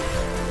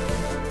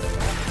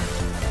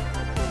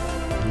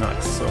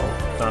 Nice, so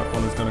that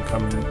one is gonna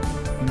come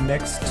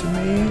next to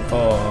me.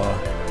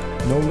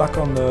 No luck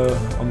on the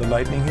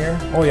lightning here.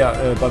 Oh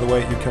yeah, by the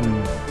way, you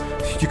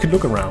can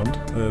look around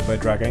by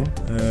dragging.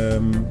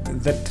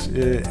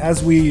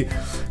 As we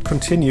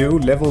continue,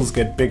 levels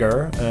get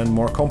bigger and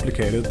more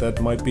complicated.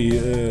 That might be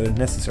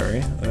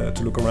necessary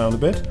to look around a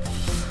bit.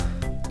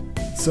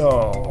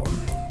 So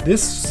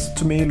this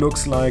to me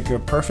looks like a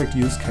perfect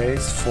use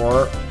case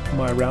for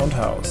my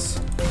roundhouse.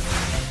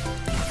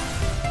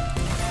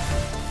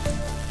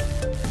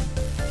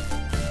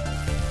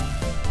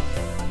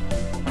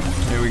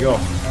 Here we go.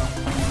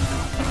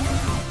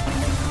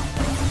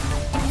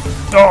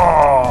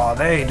 Oh,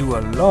 they do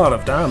a lot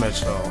of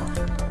damage though.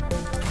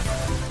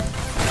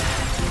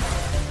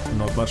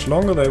 Not much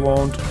longer they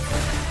won't.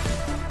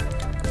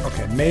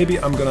 Okay, maybe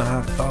I'm gonna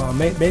have.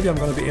 Maybe I'm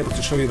gonna be able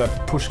to show you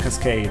that push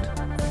cascade.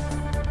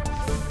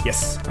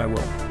 Yes, I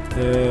will.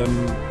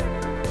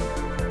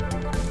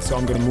 So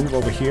I'm gonna move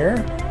over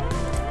here,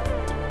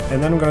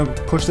 and then I'm gonna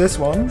push this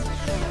one.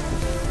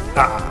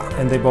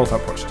 And they both are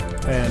pushed.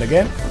 And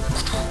again,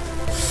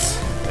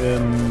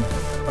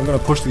 I'm gonna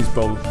push these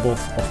both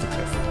off the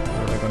cliff.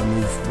 They're gonna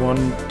move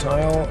one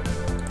tile.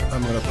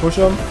 I'm gonna push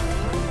them.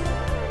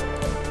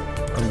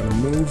 I'm gonna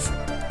move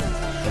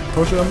and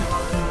push them.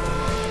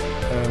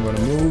 And I'm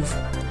gonna move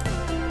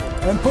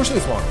and push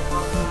this one.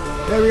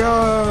 There we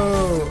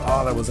go!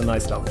 Oh, that was a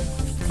nice level.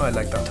 I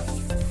like that.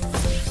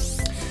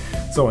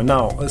 So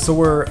now,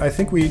 I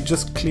think we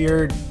just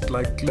cleared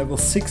like level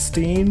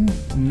 16.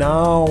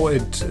 Now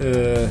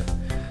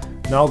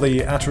now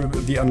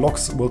the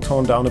unlocks will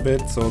tone down a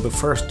bit. So the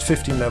first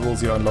 15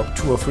 levels you unlock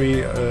 2 or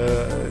 3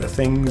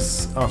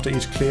 things after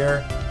each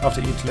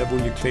level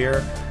you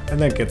clear, and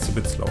then it gets a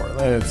bit slower.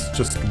 Then it's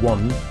just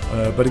 1,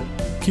 but it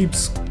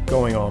keeps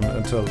going on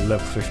until level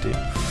 50.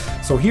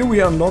 So here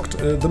we unlocked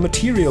the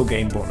material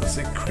gain bonus.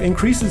 It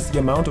increases the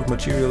amount of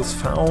materials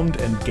found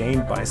and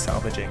gained by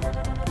salvaging.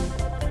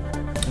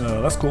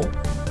 That's cool.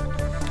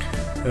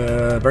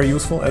 Very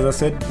useful. As I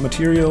said,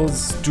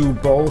 materials do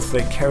both.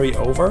 They carry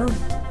over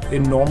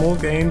in normal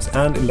games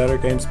and in ladder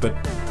games, but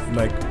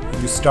like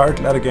you start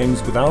ladder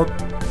games without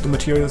the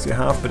materials you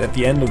have, but at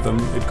the end of them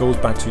it goes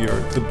back to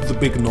the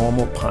big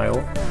normal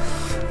pile.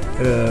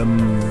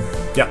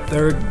 Yeah,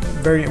 they're a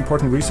very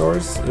important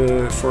resource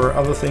for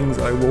other things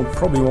I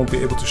probably won't be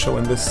able to show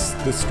in this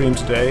stream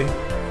today,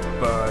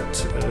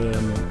 but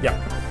yeah,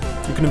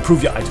 you can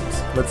improve your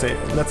items. Let's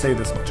say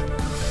this much.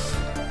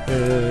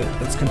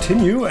 Let's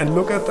continue and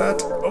look at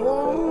that.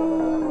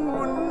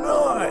 Oh,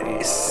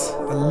 nice!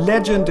 A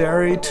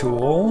legendary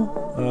tool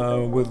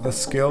with the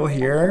skill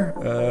here.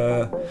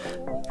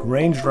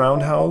 Ranged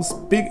roundhouse,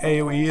 big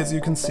AoE as you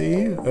can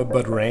see,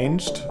 but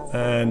ranged,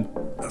 and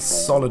a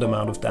solid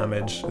amount of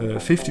damage,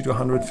 50 to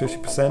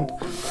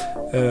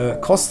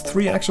 150%. Costs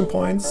 3 action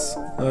points.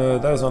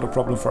 That is not a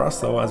problem for us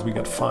though, as we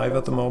get 5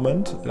 at the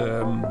moment.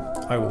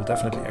 I will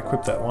definitely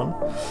equip that one.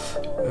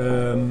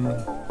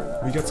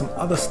 We got some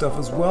other stuff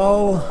as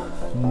well.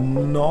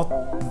 Not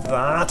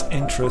that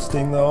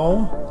interesting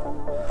though.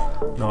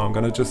 No, I'm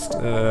gonna just,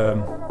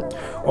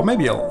 or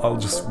maybe I'll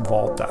just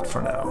vault that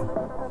for now.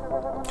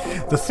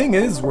 The thing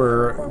is, we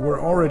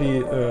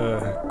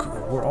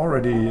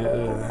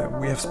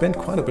have spent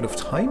quite a bit of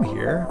time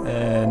here,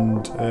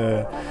 and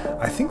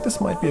I think this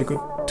might be a good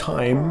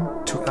time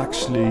to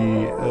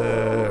actually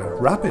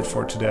wrap it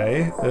for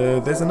today.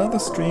 There's another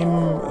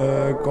stream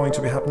going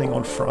to be happening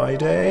on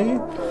Friday,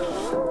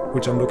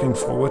 which I'm looking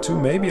forward to.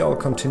 Maybe I'll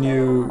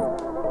continue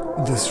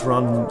this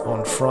run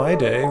on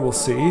Friday, we'll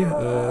see.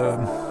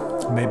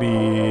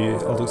 Maybe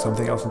I'll do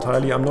something else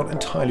entirely. I'm not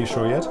entirely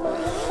sure yet,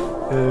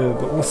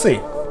 but we'll see.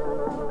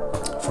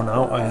 For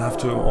now, I have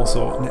to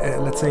also,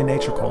 let's say,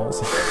 nature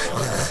calls.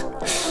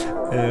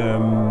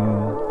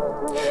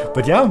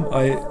 But yeah,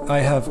 I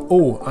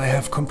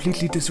have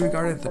completely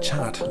disregarded the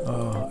chat.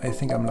 I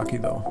think I'm lucky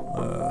though.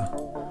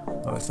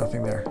 Oh, there's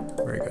nothing there.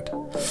 Very good.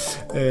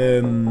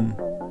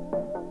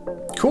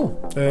 Cool.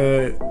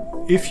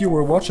 If you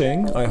were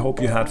watching, I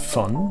hope you had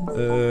fun.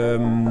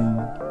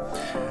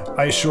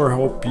 I sure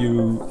hope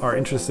you are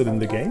interested in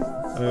the game.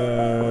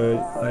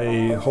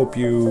 I hope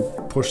you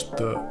pushed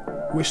the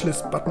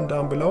wishlist button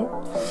down below.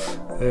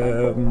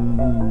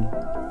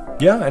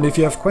 Yeah, and if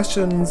you have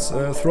questions,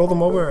 throw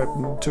them over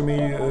to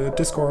me.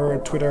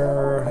 Discord,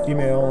 Twitter,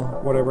 email,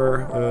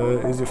 whatever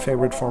is your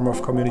favorite form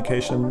of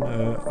communication.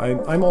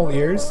 I'm all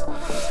ears.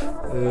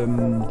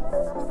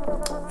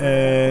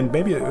 And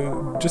maybe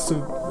just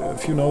a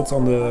few notes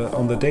on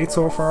the date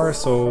so far.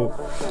 So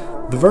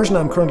the version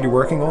I'm currently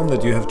working on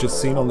that you have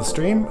just seen on the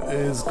stream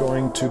is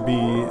going to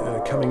be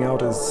coming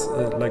out as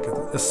like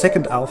a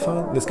second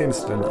alpha. This game is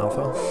still an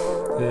alpha.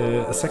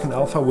 A second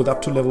alpha with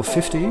up to level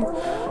 50.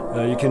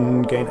 You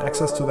can gain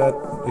access to that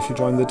if you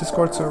join the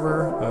Discord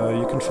server.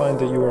 You can find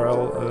the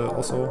URL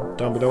also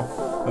down below.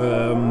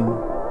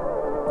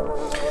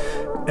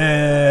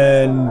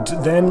 And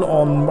then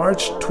on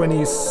March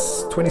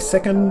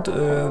 22nd,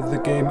 the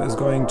game is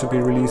going to be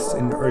released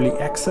in early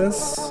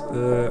access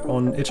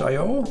on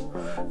itch.io.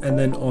 And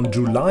then on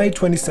July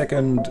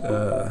 22nd,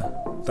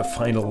 the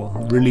final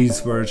release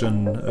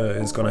version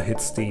is gonna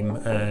hit Steam,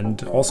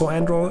 and also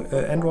Android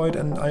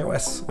and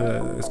iOS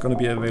is gonna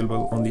be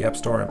available on the App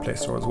Store and Play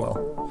Store as well.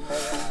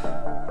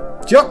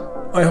 Yeah,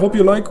 I hope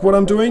you like what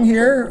I'm doing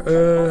here.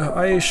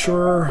 I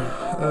sure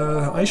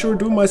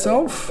do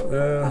myself.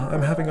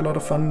 I'm having a lot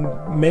of fun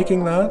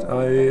making that.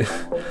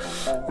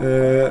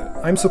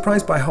 I'm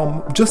surprised by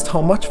just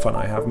how much fun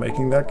I have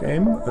making that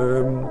game.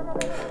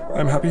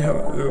 I'm happy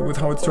with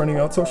how it's turning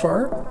out so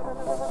far.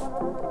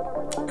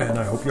 And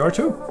I hope you are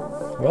too.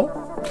 Well,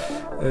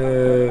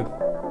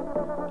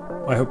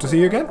 I hope to see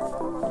you again.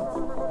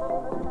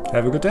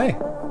 Have a good day.